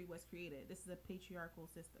country was created. This is a patriarchal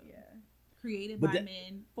system. Yeah. Created by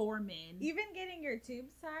men for men. Even getting your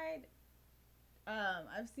tubes tied,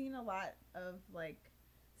 I've seen a lot of like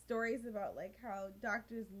stories about like how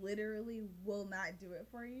doctors literally will not do it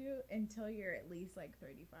for you until you're at least like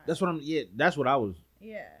 35. That's what I was.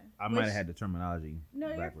 Yeah. I might have had the terminology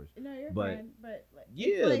backwards. You're but, fine. But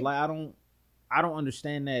like, I don't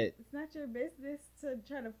understand that. It's not your business to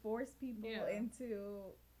try to force people into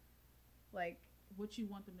like what you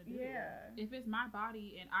want them to do. Yeah. If it's my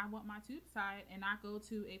body and I want my tubes tied, and I go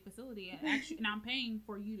to a facility and actually and I'm paying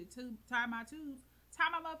for you to tie my tubes, tie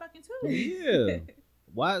my motherfucking tubes. Yeah.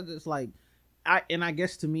 Why? It's like, I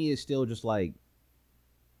guess to me it's still just like,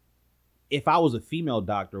 if I was a female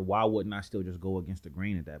doctor, why wouldn't I still just go against the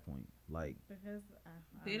grain at that point? Like, because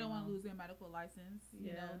they don't want to lose their medical license.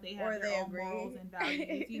 You know, they or have their own morals and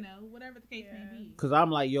values. You know, whatever the case may be. Because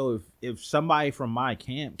I'm like, yo, if somebody from my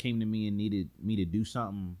camp came to me and needed me to do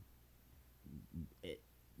something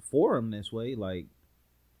for them this way, like,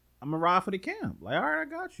 I'm gonna ride for the camp. Like, all right, I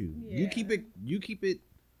got you. You keep it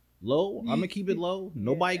low. I'm gonna keep it low.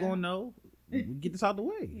 Nobody gonna know. We get this out the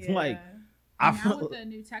way. Like, now with the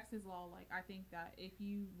new Texas law, like, I think that if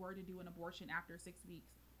you were to do an abortion after 6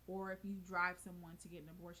 weeks, or if you drive someone to get an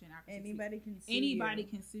abortion after anybody can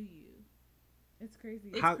sue you. It's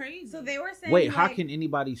crazy. It's crazy. So they were saying, wait, how can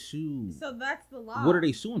anybody sue? So that's the law. What are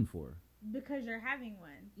they suing for? Because you're having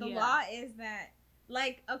one. The law is that,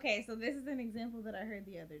 like, okay, so this is an example that I heard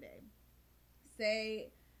the other day.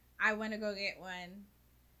 Say I want to go get one.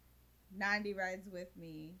 Nandi rides with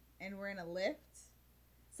me, and we're in a Lyft.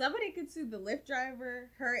 Somebody could sue the Lyft driver,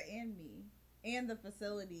 her and me, and the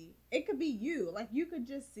facility. It could be you. Like, you could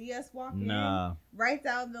just see us walk in, write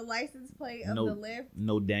down the license plate of the Lyft.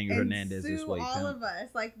 No Daniel Hernandez sue this way. All of us.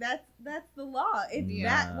 Like, that's the law. It's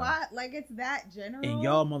that why, like, it's that general. And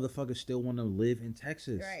y'all motherfuckers still want to live in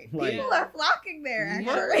Texas. Right. Like, people are flocking there,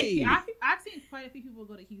 actually. Right. I've seen quite a few people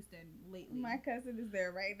go to Houston lately. My cousin is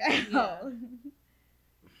there right now. Yeah.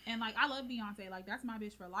 And, like, I love Beyonce. Like, that's my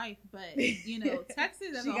bitch for life. But, you know,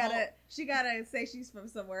 Texas as a whole. She gotta say she's from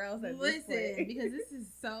somewhere else at this point. Because this is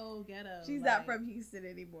so ghetto. She's not from Houston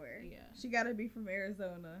anymore. Yeah. She gotta be from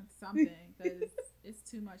Arizona. Something. Because it's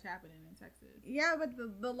too much happening in Texas. Yeah, but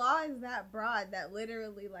the law is that broad that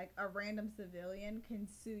literally, like, a random civilian can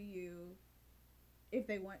sue you if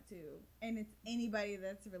they want to. And it's anybody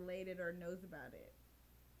that's related or knows about it.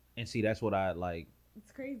 And see, that's what I like.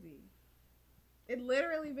 It's crazy. It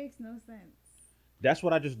literally makes no sense. That's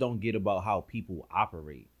what I just don't get about how people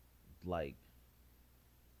operate. Like,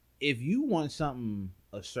 if you want something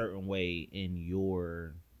a certain way in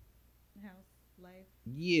your house, life,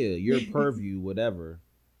 your purview, whatever,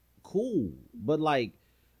 cool. But like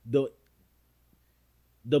the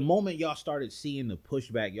moment y'all started seeing the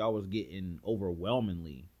pushback y'all was getting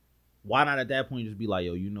overwhelmingly, why not at that point just be like,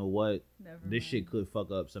 yo, you know what? This shit could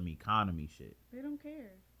fuck up some economy shit. They don't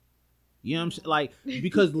care. You know what I'm saying? Like,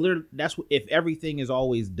 because literally, that's what, if everything is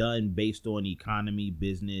always done based on economy,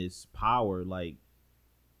 business, power, like,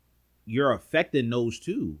 you're affecting those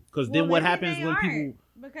too. Because then what happens when people?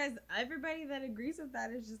 Because everybody that agrees with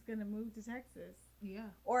that is just gonna move to Texas. Yeah.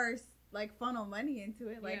 Or like funnel money into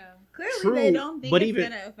it. Like, clearly True, they don't think it's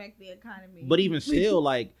gonna affect the economy. But even still,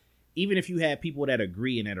 like, even if you have people that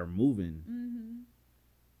agree and that are moving,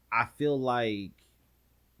 I feel like,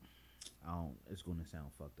 it's gonna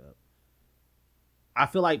sound fucked up. I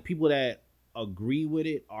feel like people that agree with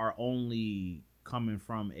it are only coming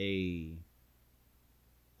from a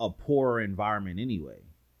poorer environment anyway.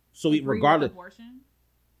 So Agree with regardless, abortion?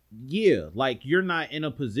 yeah, like you're not in a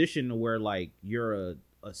position to where like you're a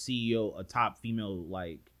CEO, a top female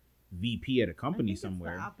like VP at a company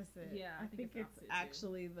somewhere. It's the opposite. Yeah, I think it's opposite,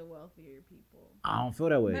 actually the wealthier people. I don't feel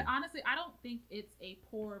that way. But honestly, I don't think it's a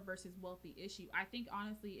poor versus wealthy issue. I think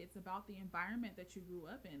honestly, it's about the environment that you grew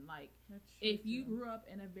up in. Like, if you grew up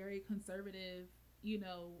in a very conservative,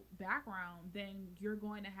 background, then you're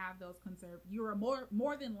going to have those you're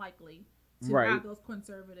more than likely to have those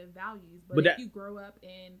conservative values. But if you grow up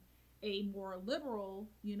in a more liberal,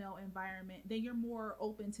 environment, then you're more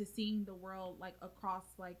open to seeing the world like across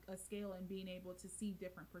like a scale and being able to see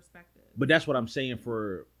different perspectives. But that's what I'm saying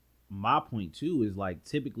for my point too, is like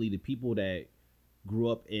typically the people that grew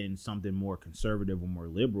up in something more conservative or more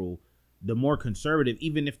liberal, the more conservative,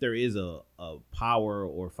 even if there is a power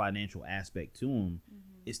or financial aspect to them,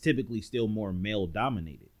 it's typically still more male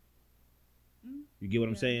dominated. You get what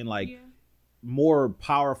I'm saying? Like more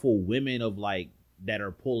powerful women of like that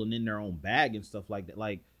are pulling in their own bag and stuff like that.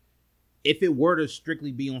 Like if it were to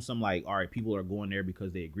strictly be on some like, all right, people are going there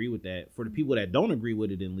because they agree with that. For the people that don't agree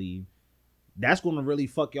with it and leave, that's going to really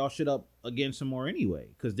fuck y'all shit up again some more anyway.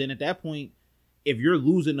 Because then at that point, if you're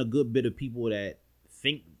losing a good bit of people that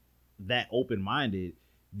think that open-minded,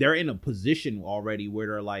 they're in a position already where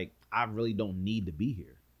they're like, I really don't need to be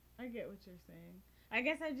here. I get what you're saying. I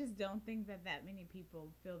guess I just don't think that many people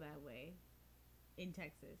feel that way in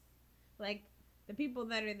Texas. Like, the people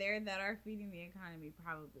that are there that are feeding the economy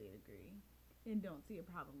probably agree and don't see a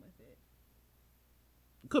problem with it.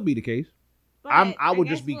 Could be the case. But I would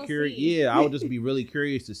just be curious. Yeah, I would just be really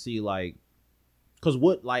curious to see like, because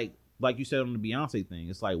what like you said on the Beyonce thing,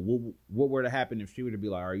 it's like what were to happen if she were to be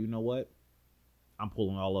like, all right, you know what, I'm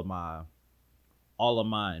pulling all of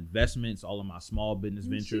my investments, all of my small business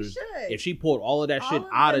ventures. If she pulled all of that shit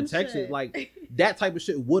out of Texas, like that type of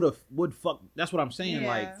shit would fuck. That's what I'm saying. Yeah.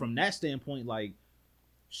 Like from that standpoint, like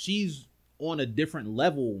she's on a different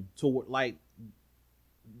level to like.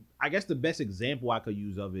 I guess the best example I could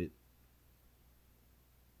use of it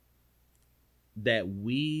that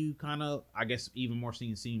we kind of, I guess, even more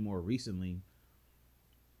seen more recently,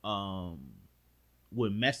 when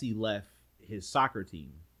Messi left his soccer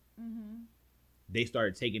team. They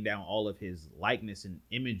started taking down all of his likeness and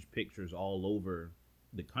image pictures all over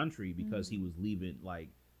the country because he was leaving, like,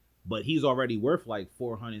 but he's already worth like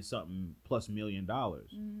 $400 something plus $1 million.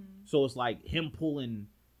 So it's like him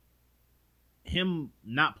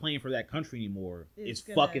not playing for that country anymore is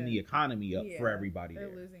fucking the economy up for everybody.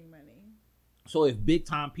 They're losing money. So if big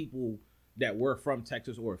time people that were from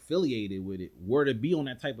Texas or affiliated with it were to be on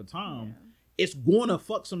that type of time, it's going to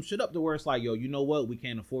fuck some shit up to where it's like, yo, you know what? We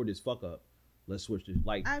can't afford this fuck up. Let's switch this.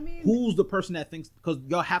 Like, I mean, who's the person that thinks? Because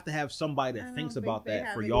y'all have to have somebody that thinks about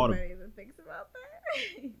that for y'all to. That thinks about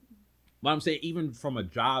that. But I'm saying, even from a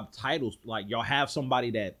job titles, like y'all have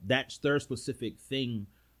somebody that's their specific thing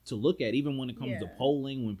to look at. Even when it comes to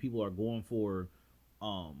polling, when people are going for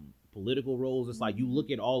political roles, it's like you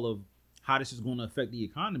look at all of how this is going to affect the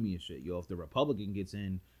economy and shit. Yo, if the Republican gets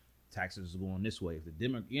in, taxes is going this way. If the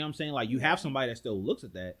Democrat, you know what I'm saying? Like you have somebody that still looks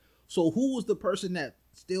at that. So who was the person that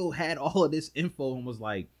still had all of this info and was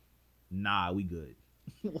like, nah, we good?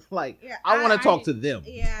 Like, I want to talk to them.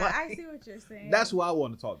 Yeah, like, I see what you're saying. That's who I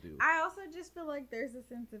want to talk to. I also just feel like there's a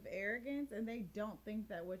sense of arrogance and they don't think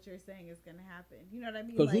that what you're saying is going to happen. You know what I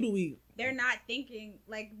mean? Because like, they're not thinking,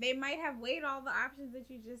 like, they might have weighed all the options that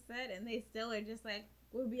you just said and they still are just like,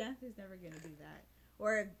 well, Beyonce's never going to do that.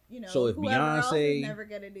 Or, so if whoever else is never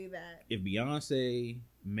going to do that. If Beyonce,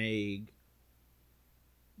 Meg,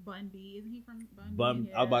 Bun B, isn't he from Bun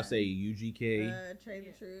B? I was about to say UGK. Trade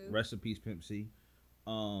the Truth. Rest in peace, Pimp C.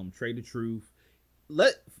 Trade the Truth.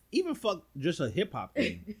 Even fuck just a hip hop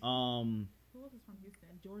thing. Who else is from Houston?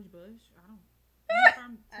 George Bush. I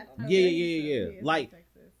don't know. Yeah. Like,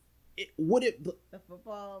 the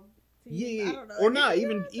football team? Yeah, I don't know. or not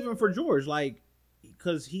even for George, like,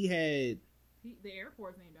 because he had the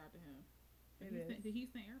airport's named after him. The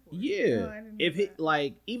Houston airport. Yeah,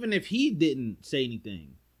 even if he didn't say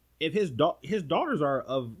anything, if his daughters are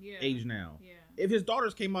of age now, if his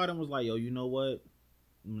daughters came out and was like, yo, you know what,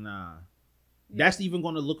 nah. That's even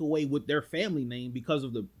going to look away with their family name because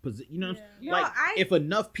of the position. You know, if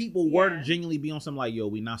enough people were to genuinely be on something like, yo,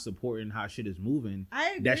 we not supporting how shit is moving,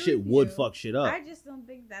 that shit would fuck shit up. I just don't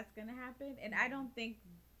think that's going to happen. And I don't think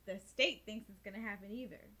the state thinks it's going to happen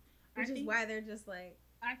either. Which is why they're just like.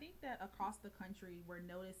 I think that across the country, we're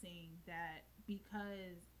noticing that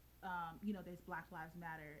because, there's Black Lives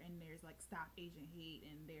Matter and there's like Stop Asian Hate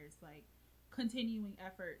and there's like, continuing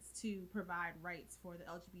efforts to provide rights for the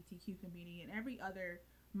LGBTQ community, and every other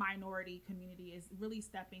minority community is really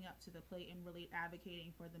stepping up to the plate and really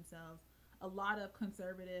advocating for themselves. A lot of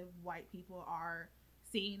conservative white people are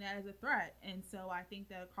seeing that as a threat, and so I think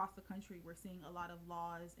that across the country we're seeing a lot of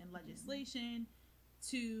laws and legislation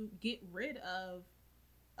to get rid of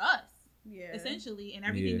us, essentially, and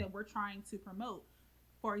everything that we're trying to promote.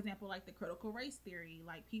 For example, like the critical race theory,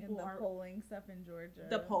 like people and are polling stuff in Georgia,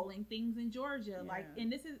 the polling things in Georgia, like,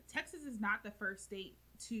 and Texas is not the first state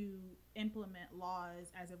to implement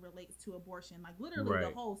laws as it relates to abortion. Like literally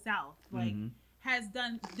the whole South, like has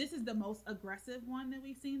done. This is the most aggressive one that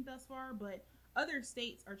we've seen thus far, but other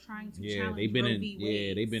states are trying to challenge they've been Roe v.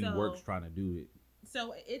 Wade. they've been works trying to do it.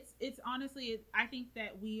 So it's honestly, I think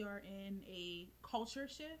that we are in a culture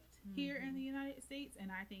shift here in the United States,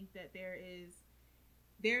 and I think that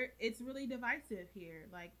it's really divisive here.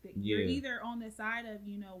 Like you're either on the side of,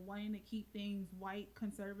 you know, wanting to keep things white,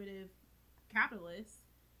 conservative, capitalist,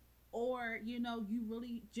 or, you know, you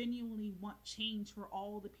really genuinely want change for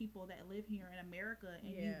all the people that live here in America,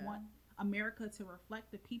 and you want America to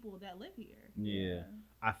reflect the people that live here. Yeah.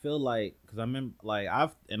 I feel like, because I remember, like,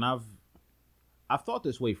 I've thought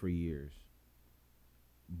this way for years,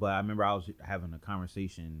 but I remember I was having a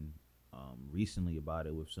conversation recently about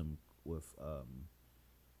it with some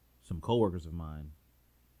coworkers of mine.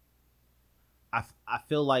 I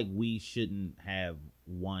feel like we shouldn't have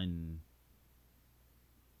one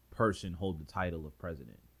person hold the title of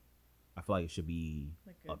president. I feel like it should be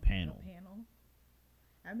like a panel.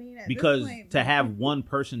 I mean, because to have one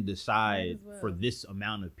person decide for this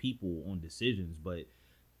amount of people on decisions,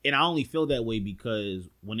 and I only feel that way because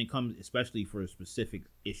when it comes, especially for specific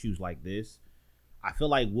issues like this, I feel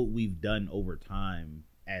like what we've done over time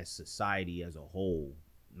as society as a whole,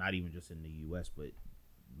 not even just in the U.S., but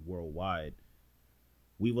worldwide,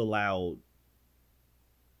 we've allowed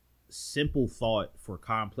simple thought for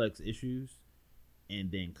complex issues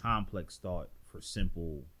and then complex thought for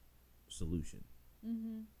simple solution.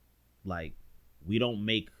 Like, we don't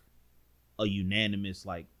make a unanimous,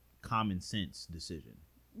 like, common sense decision.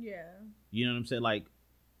 You know what I'm saying? Like,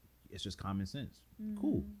 it's just common sense.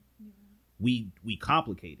 Cool. We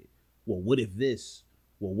complicate it. Well, what if this?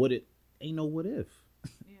 Well, what if? Ain't no what if.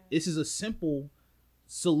 This is a simple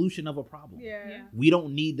solution of a problem. We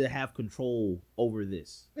don't need to have control over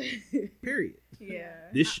this. Period.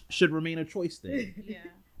 This should remain a choice thing.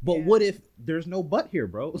 But what if there's no but here,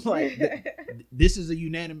 bro? Like, this is a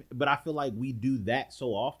unanimous. But I feel like we do that so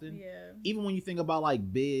often. Even when you think about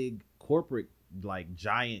like big corporate, like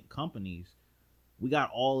giant companies, we got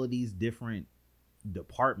all of these different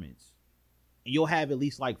departments, and you'll have at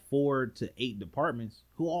least like 4 to 8 departments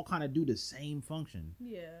who all kind of do the same function.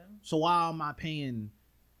 So why am I paying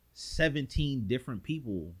 17 different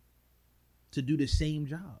people to do the same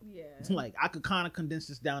job? Like, I could kind of condense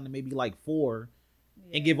this down to maybe like 4.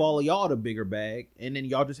 And give all of y'all the bigger bag, and then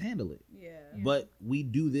y'all just handle it. But we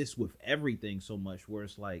do this with everything so much where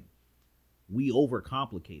it's like we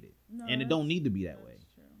overcomplicate it, and it don't need to be that way.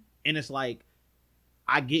 True. And it's like,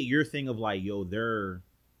 I get your thing of like, yo, they're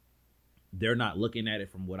not looking at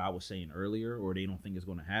it from what I was saying earlier, or they don't think it's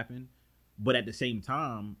going to happen. But at the same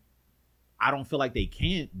time, I don't feel like they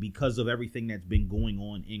can't because of everything that's been going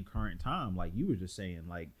on in current time. Like you were just saying,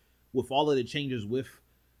 like with all of the changes with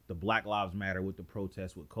the Black Lives Matter, with the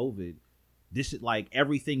protests, with COVID, this is like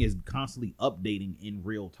everything is constantly updating in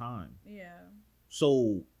real time.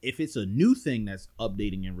 So if it's a new thing that's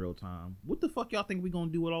updating in real time, what the fuck y'all think we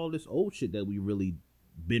gonna do with all this old shit that we really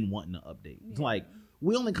been wanting to update? Like,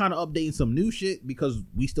 we only kind of updating some new shit because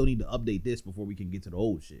we still need to update this before we can get to the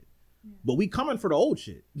old shit. But we coming for the old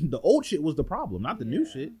shit. The old shit was the problem, not the new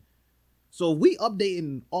shit. So if we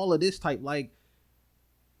updating all of this type, like,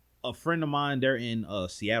 a friend of mine, they're in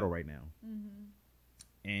Seattle right now.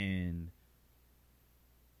 And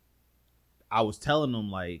I was telling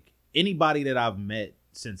them, like, anybody that I've met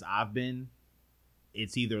since I've been,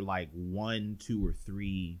 it's either like 1, 2, or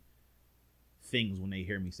 3 things when they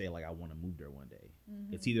hear me say, like, I want to move there one day.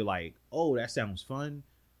 It's either like, oh, that sounds fun.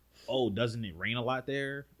 Oh, doesn't it rain a lot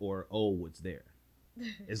there? Or, oh, what's there?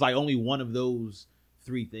 It's like only one of those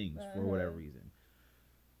 3 things for whatever reason.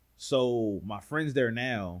 So my friend's there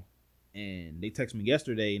now, and they texted me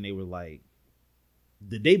yesterday, and they were like,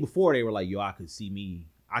 the day before they were like, yo, I could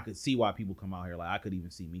see why people come out here. Like, I could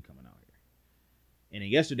even see me coming out here. And then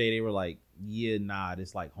yesterday they were like, yeah, nah,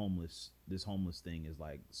 this homeless thing is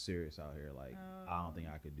like serious out here. Like, I don't think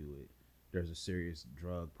I could do it. There's a serious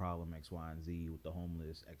drug problem, X, Y, and Z with the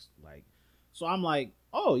homeless. Like, So I'm like,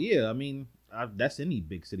 oh yeah, I mean, that's any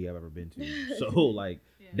big city I've ever been to. So like,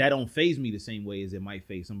 that don't faze me the same way as it might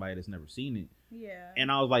faze somebody that's never seen it. Yeah. And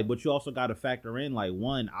I was like, but you also got to factor in, like,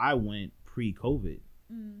 one, I went pre-COVID.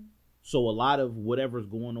 So a lot of whatever's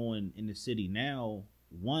going on in the city now,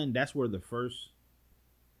 one, that's where the first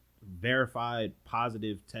verified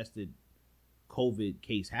positive tested COVID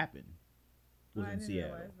case happened. Was in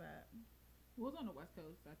Seattle. That. It was on the West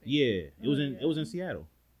Coast, I think. Yeah, it was in Seattle.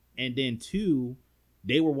 And then two,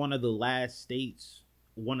 they were one of the last states,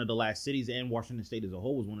 one of the last cities, and Washington State as a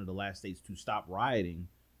whole was one of the last states to stop rioting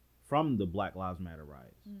from the Black Lives Matter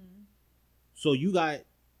riots. So you got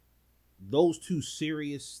those two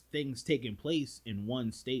serious things taking place in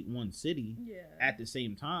one state, one city at the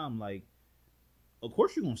same time. Like, of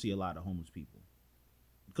course you're gonna see a lot of homeless people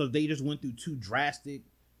because they just went through two drastic,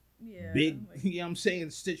 big, like, you know what I'm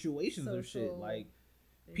saying, situations of shit. Like,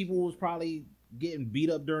 people was probably getting beat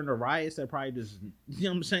up during the riots that probably just, you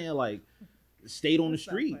know what I'm saying, like, stayed on the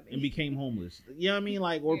street and became homeless. You know what I mean?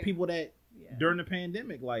 Like, or people that during the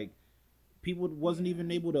pandemic, like, people wasn't even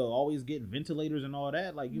able to always get ventilators and all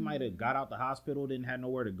that. Like, you might have got out the hospital, didn't have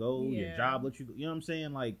nowhere to go. Your job let you go. You know what I'm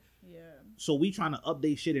saying? Like, so we trying to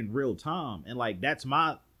update shit in real time. And, like, that's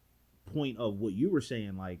my point of what you were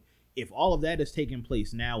saying. Like, if all of that is taking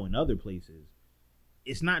place now in other places,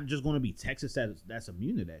 it's not just going to be Texas that's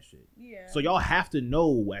immune to that shit. So y'all have to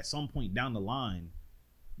know at some point down the line,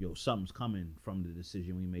 yo, something's coming from the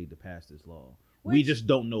decision we made to pass this law. We just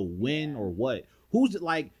don't know when or what. Who's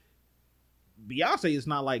like, Beyonce is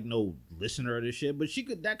not like no listener of this shit, but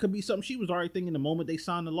that could be something she was already thinking the moment they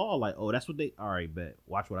signed the law. Like, oh, that's what all right, bet.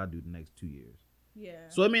 Watch what I do the next 2 years.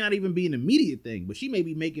 So it may not even be an immediate thing, but she may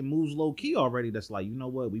be making moves low key already. That's like, you know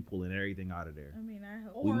what? We pulling everything out of there. I mean, I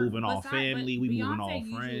hope we moving all family. We moving all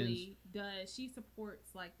friends. She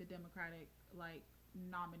supports like the Democratic like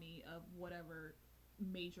nominee of whatever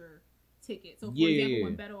major ticket. So for example,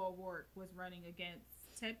 when Beto O'Rourke was running against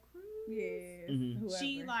Ted Cruz,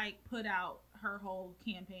 she like put out her whole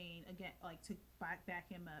campaign again, like to back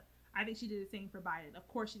him up. I think she did the same for Biden. Of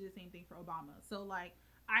course, she did the same thing for Obama. So like,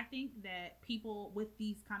 I think that people with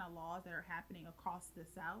these kind of laws that are happening across the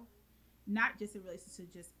South, not just in relation to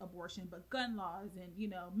just abortion, but gun laws and, you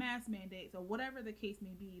know, mask mandates or whatever the case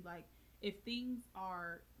may be, like, if things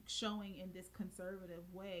are showing in this conservative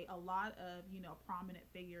way, a lot of, you know, prominent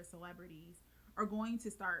figures, celebrities are going to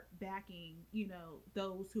start backing, you know,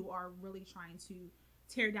 those who are really trying to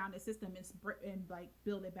tear down the system and like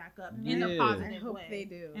build it back up in a positive way. They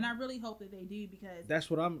do, and I really hope that they do, because that's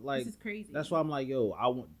what I'm like. This is crazy. That's why I'm like,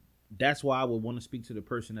 yo, that's why I would want to speak to the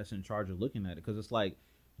person that's in charge of looking at it, because it's like,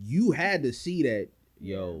 you had to see that,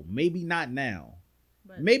 yo, maybe not now,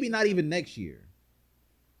 but maybe not even next year,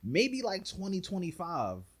 maybe like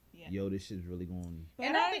 2025. Yo, this shit's really going. But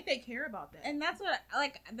I don't think they care about that. And that's what,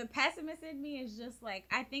 like, the pessimist in me is just like,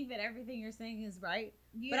 I think that everything you're saying is right,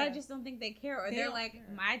 but I just don't think they care. Or they're like,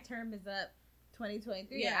 my term is up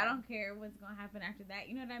 2023. I don't care what's going to happen after that.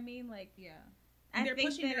 You know what I mean? Like, I think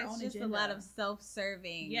that it's just agenda. A lot of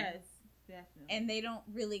self-serving. Yes, definitely. And they don't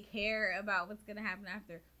really care about what's going to happen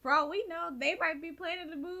after. For all we know, they might be planning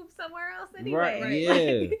to move somewhere else anyway. Right.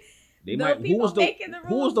 Yeah. Like, they might. Who was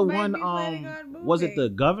the one? Was it the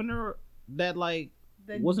governor that like?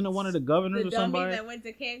 Wasn't it one of the governors or somebody that went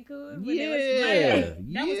to Cancun?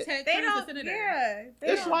 That was Ted Cruz, the senator.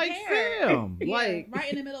 It's like, fam, like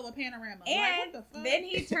right in the middle of a panorama. And like, what the fuck? Then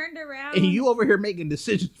he turned around, and you over here making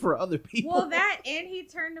decisions for other people. Well, and he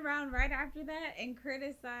turned around right after that and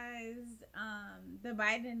criticized the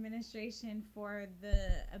Biden administration for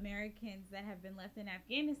the Americans that have been left in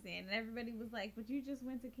Afghanistan, and everybody was like, "But you just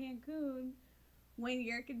went to Cancun when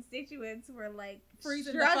your constituents were like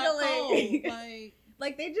freezing struggling."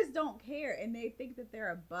 Like, they just don't care, and they think that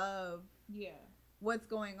they're above what's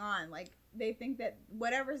going on. Like, they think that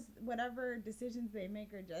whatever decisions they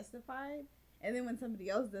make are justified, and then when somebody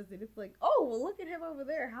else does it, it's like, oh, well, look at him over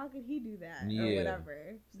there. How could he do that? Or whatever.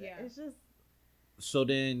 It's just so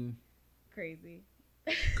then crazy.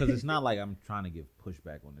 Because it's not like I'm trying to give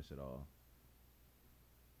pushback on this at all.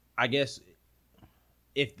 I guess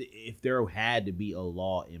if there had to be a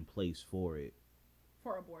law in place for it,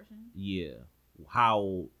 for abortion,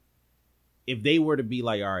 how, if they were to be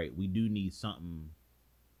like, all right, we do need something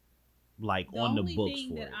like on the books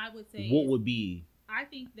for it, I would say what would be? I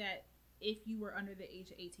think that if you were under the age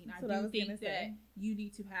of 18, I do think that you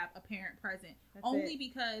need to have a parent present. Only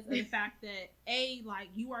because of the fact that like,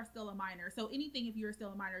 you are still a minor, so anything, if you're still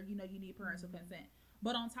a minor, you know, you need parental consent.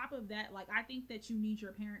 But on top of that, like, I think that you need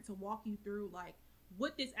your parent to walk you through like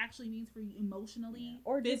what this actually means for you emotionally,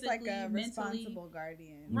 or just like a mentally, responsible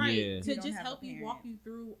guardian, right? Yeah. To just help you walk you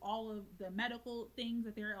through all of the medical things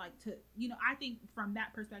that they're like to, I think from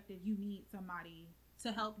that perspective, you need somebody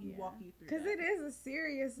to help you walk you through, because it is a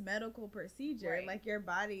serious medical procedure. Right. Like your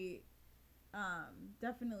body,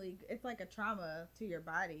 definitely, it's like a trauma to your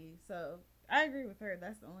body. So I agree with her.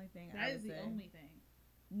 That's the only thing. That is the only thing.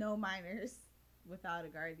 No minors without a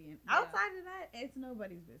guardian. Yeah. Outside of that, it's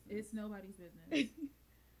nobody's business. It's nobody's business.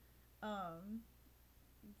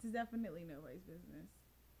 It's definitely nobody's business.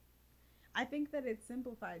 I think that it's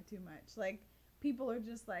simplified too much. Like, people are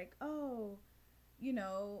just like, oh,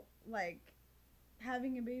 like,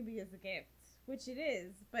 having a baby is a gift, which it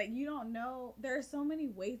is, but you don't know. There are so many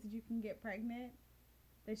ways that you can get pregnant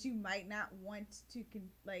that you might not want to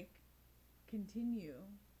continue.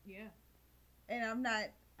 Yeah. And I'm not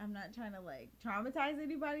trying to like traumatize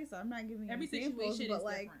anybody, so I'm not giving every examples, situation but is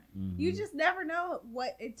like different. you just never know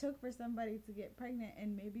what it took for somebody to get pregnant,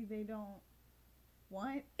 and maybe they don't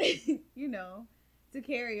want to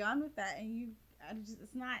carry on with that, and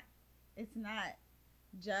it's not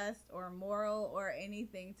just or moral or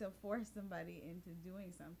anything to force somebody into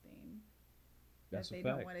doing something that they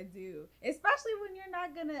don't want to do, especially when you're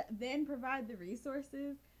not gonna then provide the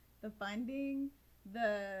resources, the funding,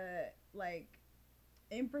 the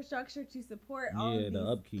infrastructure to support all of these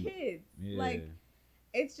upkeep. Kids. Yeah.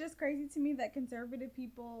 It's just crazy to me that conservative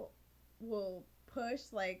people will push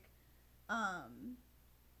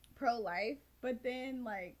pro-life, but then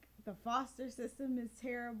the foster system is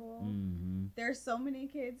terrible. Mm-hmm. There's so many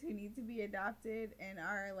kids who need to be adopted and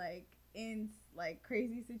are in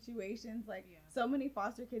crazy situations. So many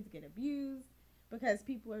foster kids get abused because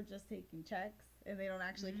people are just taking checks and they don't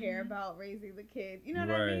actually care about raising the kid. You know what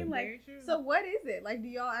I mean? Very true. So what is it? Do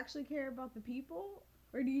y'all actually care about the people,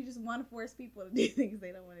 or do you just want to force people to do things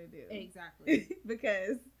they don't want to do? Exactly.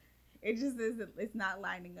 Because it just isn't. It's not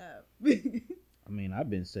lining up. I mean, I've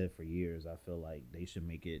been said for years, I feel like they should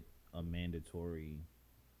make it a mandatory.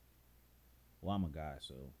 Well, I'm a guy,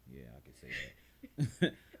 so yeah, I can say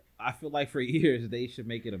that. I feel like for years they should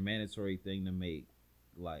make it a mandatory thing to make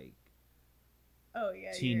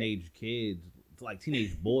teenage kids,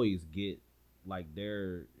 teenage boys get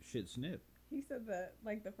their shit snipped. He said that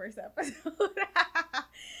the first episode.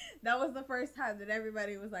 That was the first time that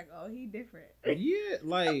everybody was like, "Oh, he different." Yeah,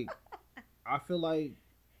 I feel like,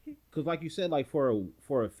 because like you said,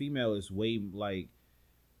 for a female, it's way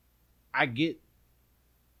I get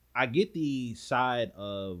the side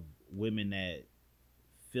of women that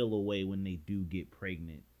feel away when they do get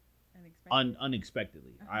pregnant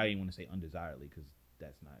unexpectedly. Uh-huh. I didn't want to say undesiredly because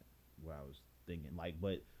that's not what I was thinking.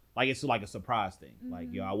 But it's a surprise thing.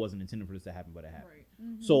 Mm-hmm. I wasn't intending for this to happen, but it happened. Right.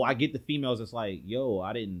 Mm-hmm. So I get the females that's I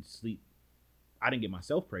didn't get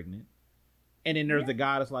myself pregnant. And then there's the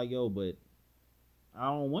guy that's but I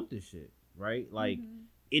don't want this shit, right? Mm-hmm.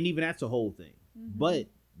 And even that's a whole thing. Mm-hmm. But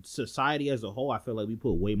society as a whole, I feel like we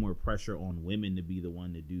put way more pressure on women to be the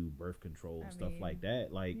one to do birth control and stuff like that.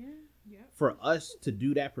 For us to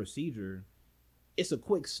do that procedure, it's a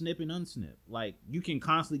quick snip and unsnip. You can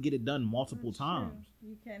constantly get it done multiple times.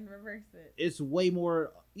 You can reverse it. It's way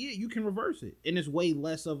more. Yeah, you can reverse it, and it's way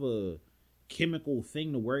less of a chemical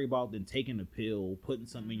thing to worry about than taking a pill, putting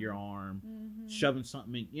something in your arm, shoving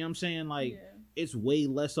something in. You know what I'm saying? It's way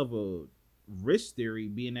less of a risk theory,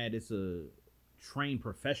 being that it's a trained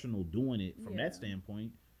professional doing it from that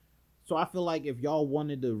standpoint. So I feel like if y'all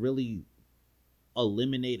wanted to really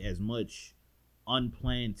eliminate as much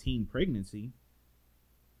unplanned teen pregnancy,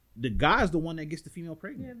 the guy's the one that gets the female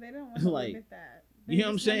pregnant. Yeah, they don't want to limit that. They You know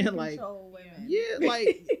what I'm saying? control women. Yeah,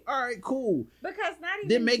 all right, cool. Because not even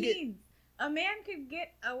Then make teens. A man could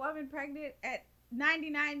get a woman pregnant at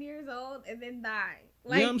 99 years old and then die.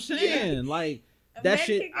 You know what I'm saying? That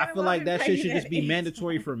shit, I feel like that shit should just be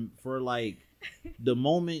mandatory for the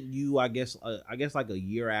moment you, I guess a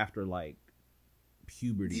year after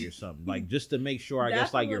puberty or something, just to make sure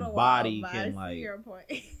your body can I see your point.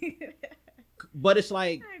 but it's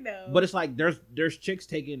I know. but it's there's chicks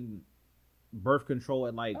taking birth control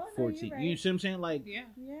at 14. Right. You see what I'm saying? Yeah.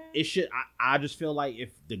 It should. I just feel like if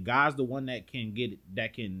the guy's the one that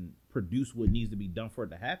can produce what needs to be done for it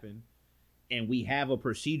to happen, and we have a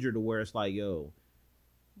procedure to where it's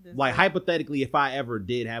hypothetically, if I ever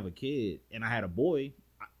did have a kid and I had a boy,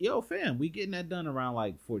 fam, we getting that done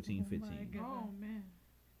around 14, 15. Oh man.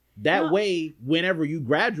 That way, whenever you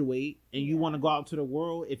graduate and you want to go out to the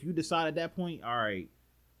world, if you decide at that point, all right,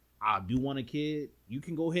 I do want a kid, you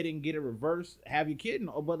can go ahead and get it reversed, have your kid.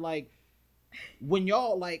 But when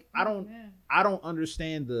y'all I don't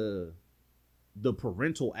understand the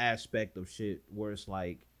parental aspect of shit where it's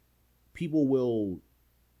people will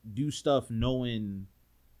do stuff for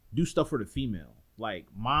the female. Like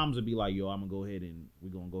moms would be like, yo, we're gonna go ahead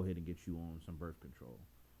and get you on some birth control.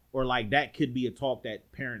 Or like that could be a talk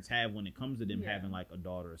that parents have when it comes to them having like a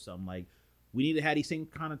daughter or something. Like we need to have these same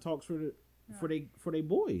kind of talks for their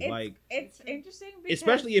boy. It's interesting because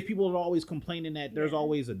especially if people are always complaining that there's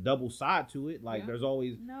always a double side to it. Like there's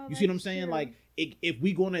always you see what I'm saying? True. Like if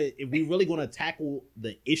we really gonna tackle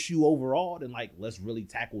the issue overall, then like let's really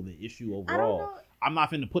tackle the issue overall. I'm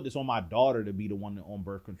not finna put this on my daughter to be the one on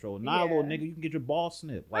birth control. Nah, little nigga, you can get your balls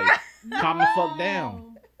snipped. Like calm the fuck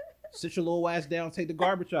down. Sit your little ass down, take the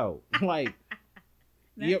garbage out. Like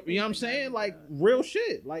you know what I'm saying? Like real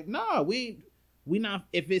shit. Like nah, we not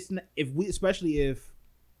especially if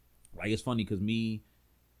like it's funny because me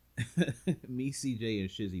CJ and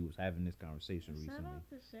Shizzy was having this conversation recently.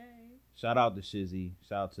 Shout out to Shizzy.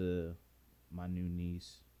 Shout out to my new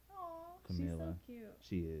niece. Aww, Camilla. She's so cute.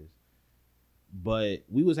 She is. But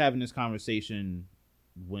we was having this conversation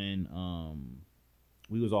when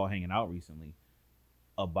we was all hanging out recently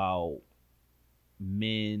about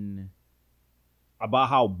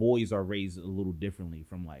how boys are raised a little differently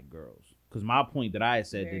from like girls. Because my point that I had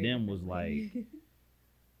said to them was like,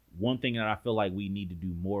 one thing that I feel like we need to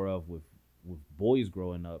do more of with boys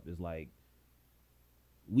growing up is like,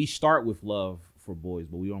 we start with love for boys,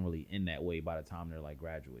 but we don't really end that way by the time they're like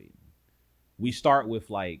graduating. We start with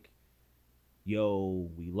like, yo,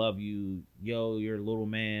 we love you, yo, you're a little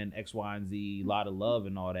man, X, Y, and Z, a lot of love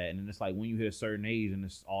and all that. And then it's like when you hit a certain age and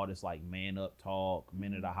it's all this like man up talk,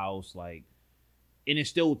 men of the house, like, and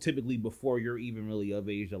it's still typically before you're even really of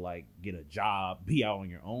age to like get a job, be out on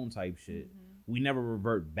your own type shit. We never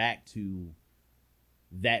revert back to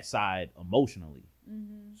that side emotionally.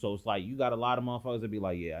 So it's like you got a lot of motherfuckers that be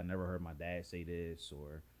like, yeah, I never heard my dad say this,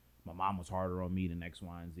 or my mom was harder on me than X,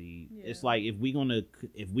 Y, and Z. Yeah. It's like if we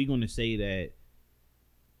gonna say that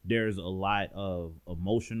there's a lot of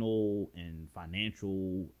emotional and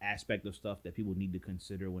financial aspect of stuff that people need to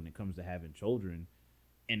consider when it comes to having children,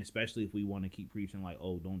 and especially if we want to keep preaching like,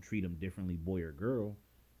 oh, don't treat them differently, boy or girl,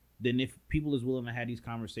 then if people is willing to have these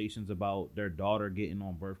conversations about their daughter getting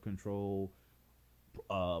on birth control,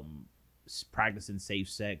 practicing safe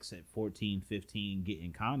sex at 14, 15,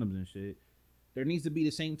 getting condoms and shit, there needs to be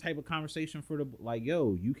the same type of conversation for the, like,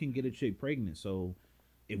 yo, you can get a chick pregnant. So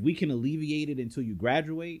if we can alleviate it until you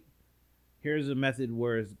graduate, here's a method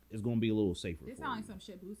where it's going to be a little safer. This sounds like some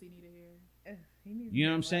shit Boosie need to hear. You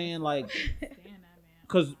know what I'm saying? Like,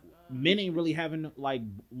 because men ain't really having, like,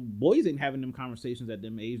 boys ain't having them conversations at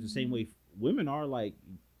them age the same way women are. Like,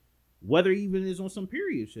 whether even is on some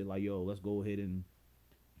period shit, like, yo, let's go ahead and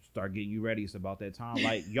start getting you ready. It's about that time.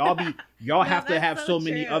 Like y'all have to have so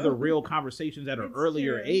many other real conversations at an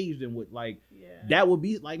earlier age than what like that would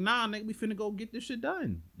be like, nah, nigga, we finna go get this shit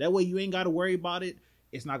done. That way you ain't got to worry about it.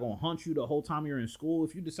 It's not gonna haunt you the whole time you're in school.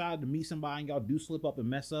 If you decide to meet somebody and y'all do slip up and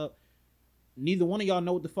mess up, neither one of y'all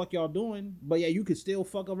know what the fuck y'all doing. But yeah, you could still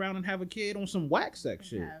fuck around and have a kid on some whack sex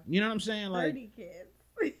shit. You know what I'm saying? Like 30 kids.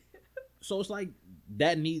 So it's like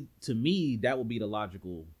that that would be the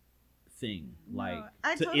logical thing, like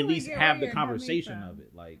to totally at least have the conversation of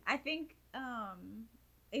it. Like I think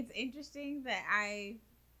it's interesting that I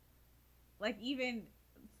like, even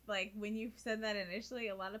like when you said that initially,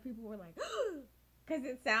 a lot of people were like, because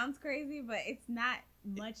it sounds crazy, but it's not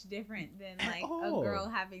much different than like a girl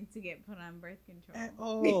having to get put on birth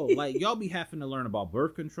control. Like y'all be having to learn about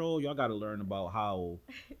birth control. Y'all got to learn about how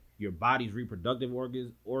your body's reproductive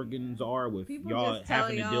organs are with people y'all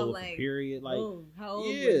having to deal with the period. Like, how old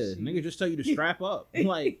was she? Niggas just tell you to strap up.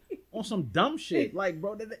 Like, on some dumb shit. Like,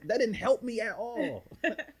 bro, that didn't help me at all.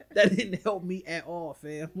 That didn't help me at all,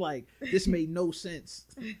 fam. Like, this made no sense.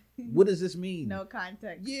 What does this mean? No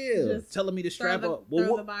context. Yeah, just telling me to strap up. Well,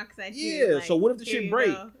 throw the box at you. Yeah, like, so what if the shit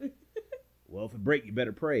break? Well, if it break, you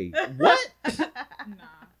better pray. What? Nah.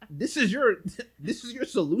 This is your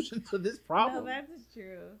solution to this problem? No, that's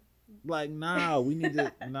true. Like, nah, we need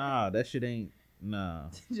to, that shit ain't,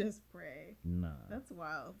 Just pray. Nah. That's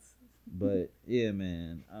wild. But, yeah,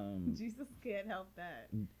 man. Jesus can't help that.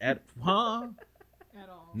 At all.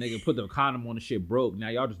 Nigga put the condom on, the shit broke. Now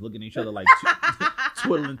y'all just looking at each other like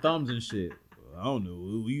twiddling thumbs and shit. I don't know.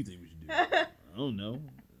 What do you think we should do? I don't know.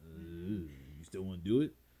 You still want to do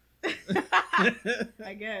it?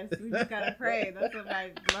 I guess we just gotta pray. That's what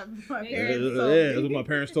my parents told me. That's what my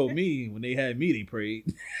parents told me when they had me. They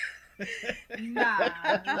prayed. Nah,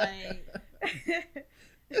 like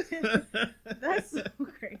that's so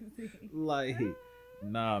crazy. Like,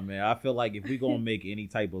 nah, man. I feel like if we gonna make any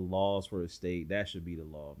type of laws for a state, that should be the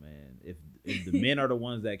law, man. If the men are the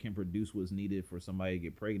ones that can produce what's needed for somebody to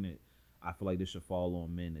get pregnant, I feel like this should fall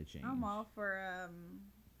on men to change. I'm all for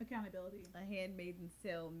accountability. a Handmaid's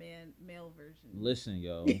Tale male version. Listen,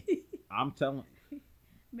 yo, I'm telling.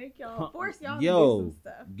 Make y'all force y'all Yo, to do some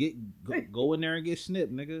stuff. Go in there and get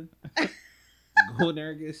snipped, nigga. Go in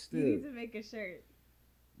there and get You snipped. need to make a shirt.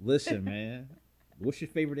 Listen, man. What's your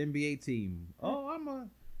favorite NBA team? Oh, I'm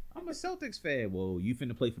a Celtics fan. Well, you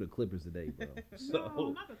finna play for the Clippers today, bro. So,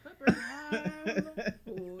 No, not the Clippers.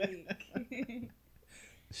 Weak.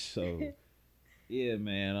 so yeah,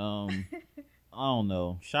 man. I don't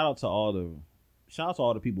know. Shout out to all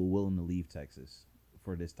the people willing to leave Texas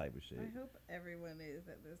for this type of shit. I hope everyone is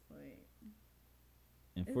at this point.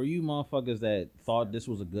 And for you motherfuckers that thought this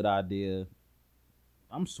was a good idea,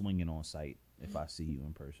 I'm swinging on site if I see you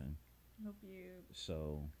in person. Hope you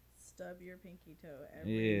So stub your pinky toe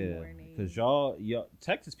every morning. because y'all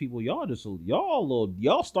Texas people,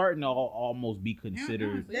 y'all starting to almost be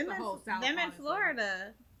considered. It's the whole South, them in honestly.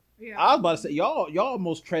 Florida. Yeah. I was about to say y'all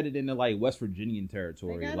almost treaded into like West Virginian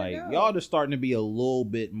territory. They gotta Like go. y'all just starting to be a little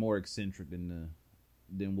bit more eccentric than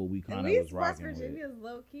what we At kind of least was West rocking Virginia with. is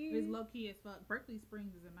low key. It's low key as fuck. Berkeley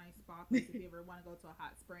Springs is a nice spa place if you ever want to go to a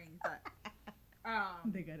hot spring. But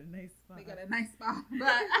They got a nice spot. they got a nice spa.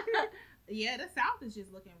 But yeah, the South is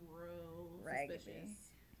just looking real Raggedy. suspicious.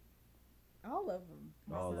 All of them.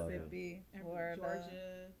 All of them. Mississippi, Florida,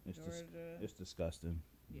 Georgia. It's disgusting.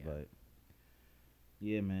 Yeah. But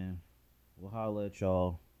yeah, man. We'll holler at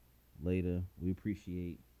y'all later. We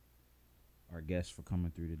appreciate our guests for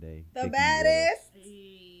coming through today. The kicking it with us. baddest.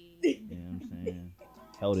 Hey. You know what I'm saying?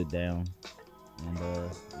 Held it down. And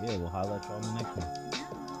yeah, we'll holler at y'all in the next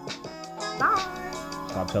one. Bye.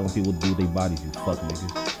 Stop telling people to do their bodies, you fuck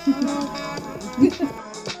niggas.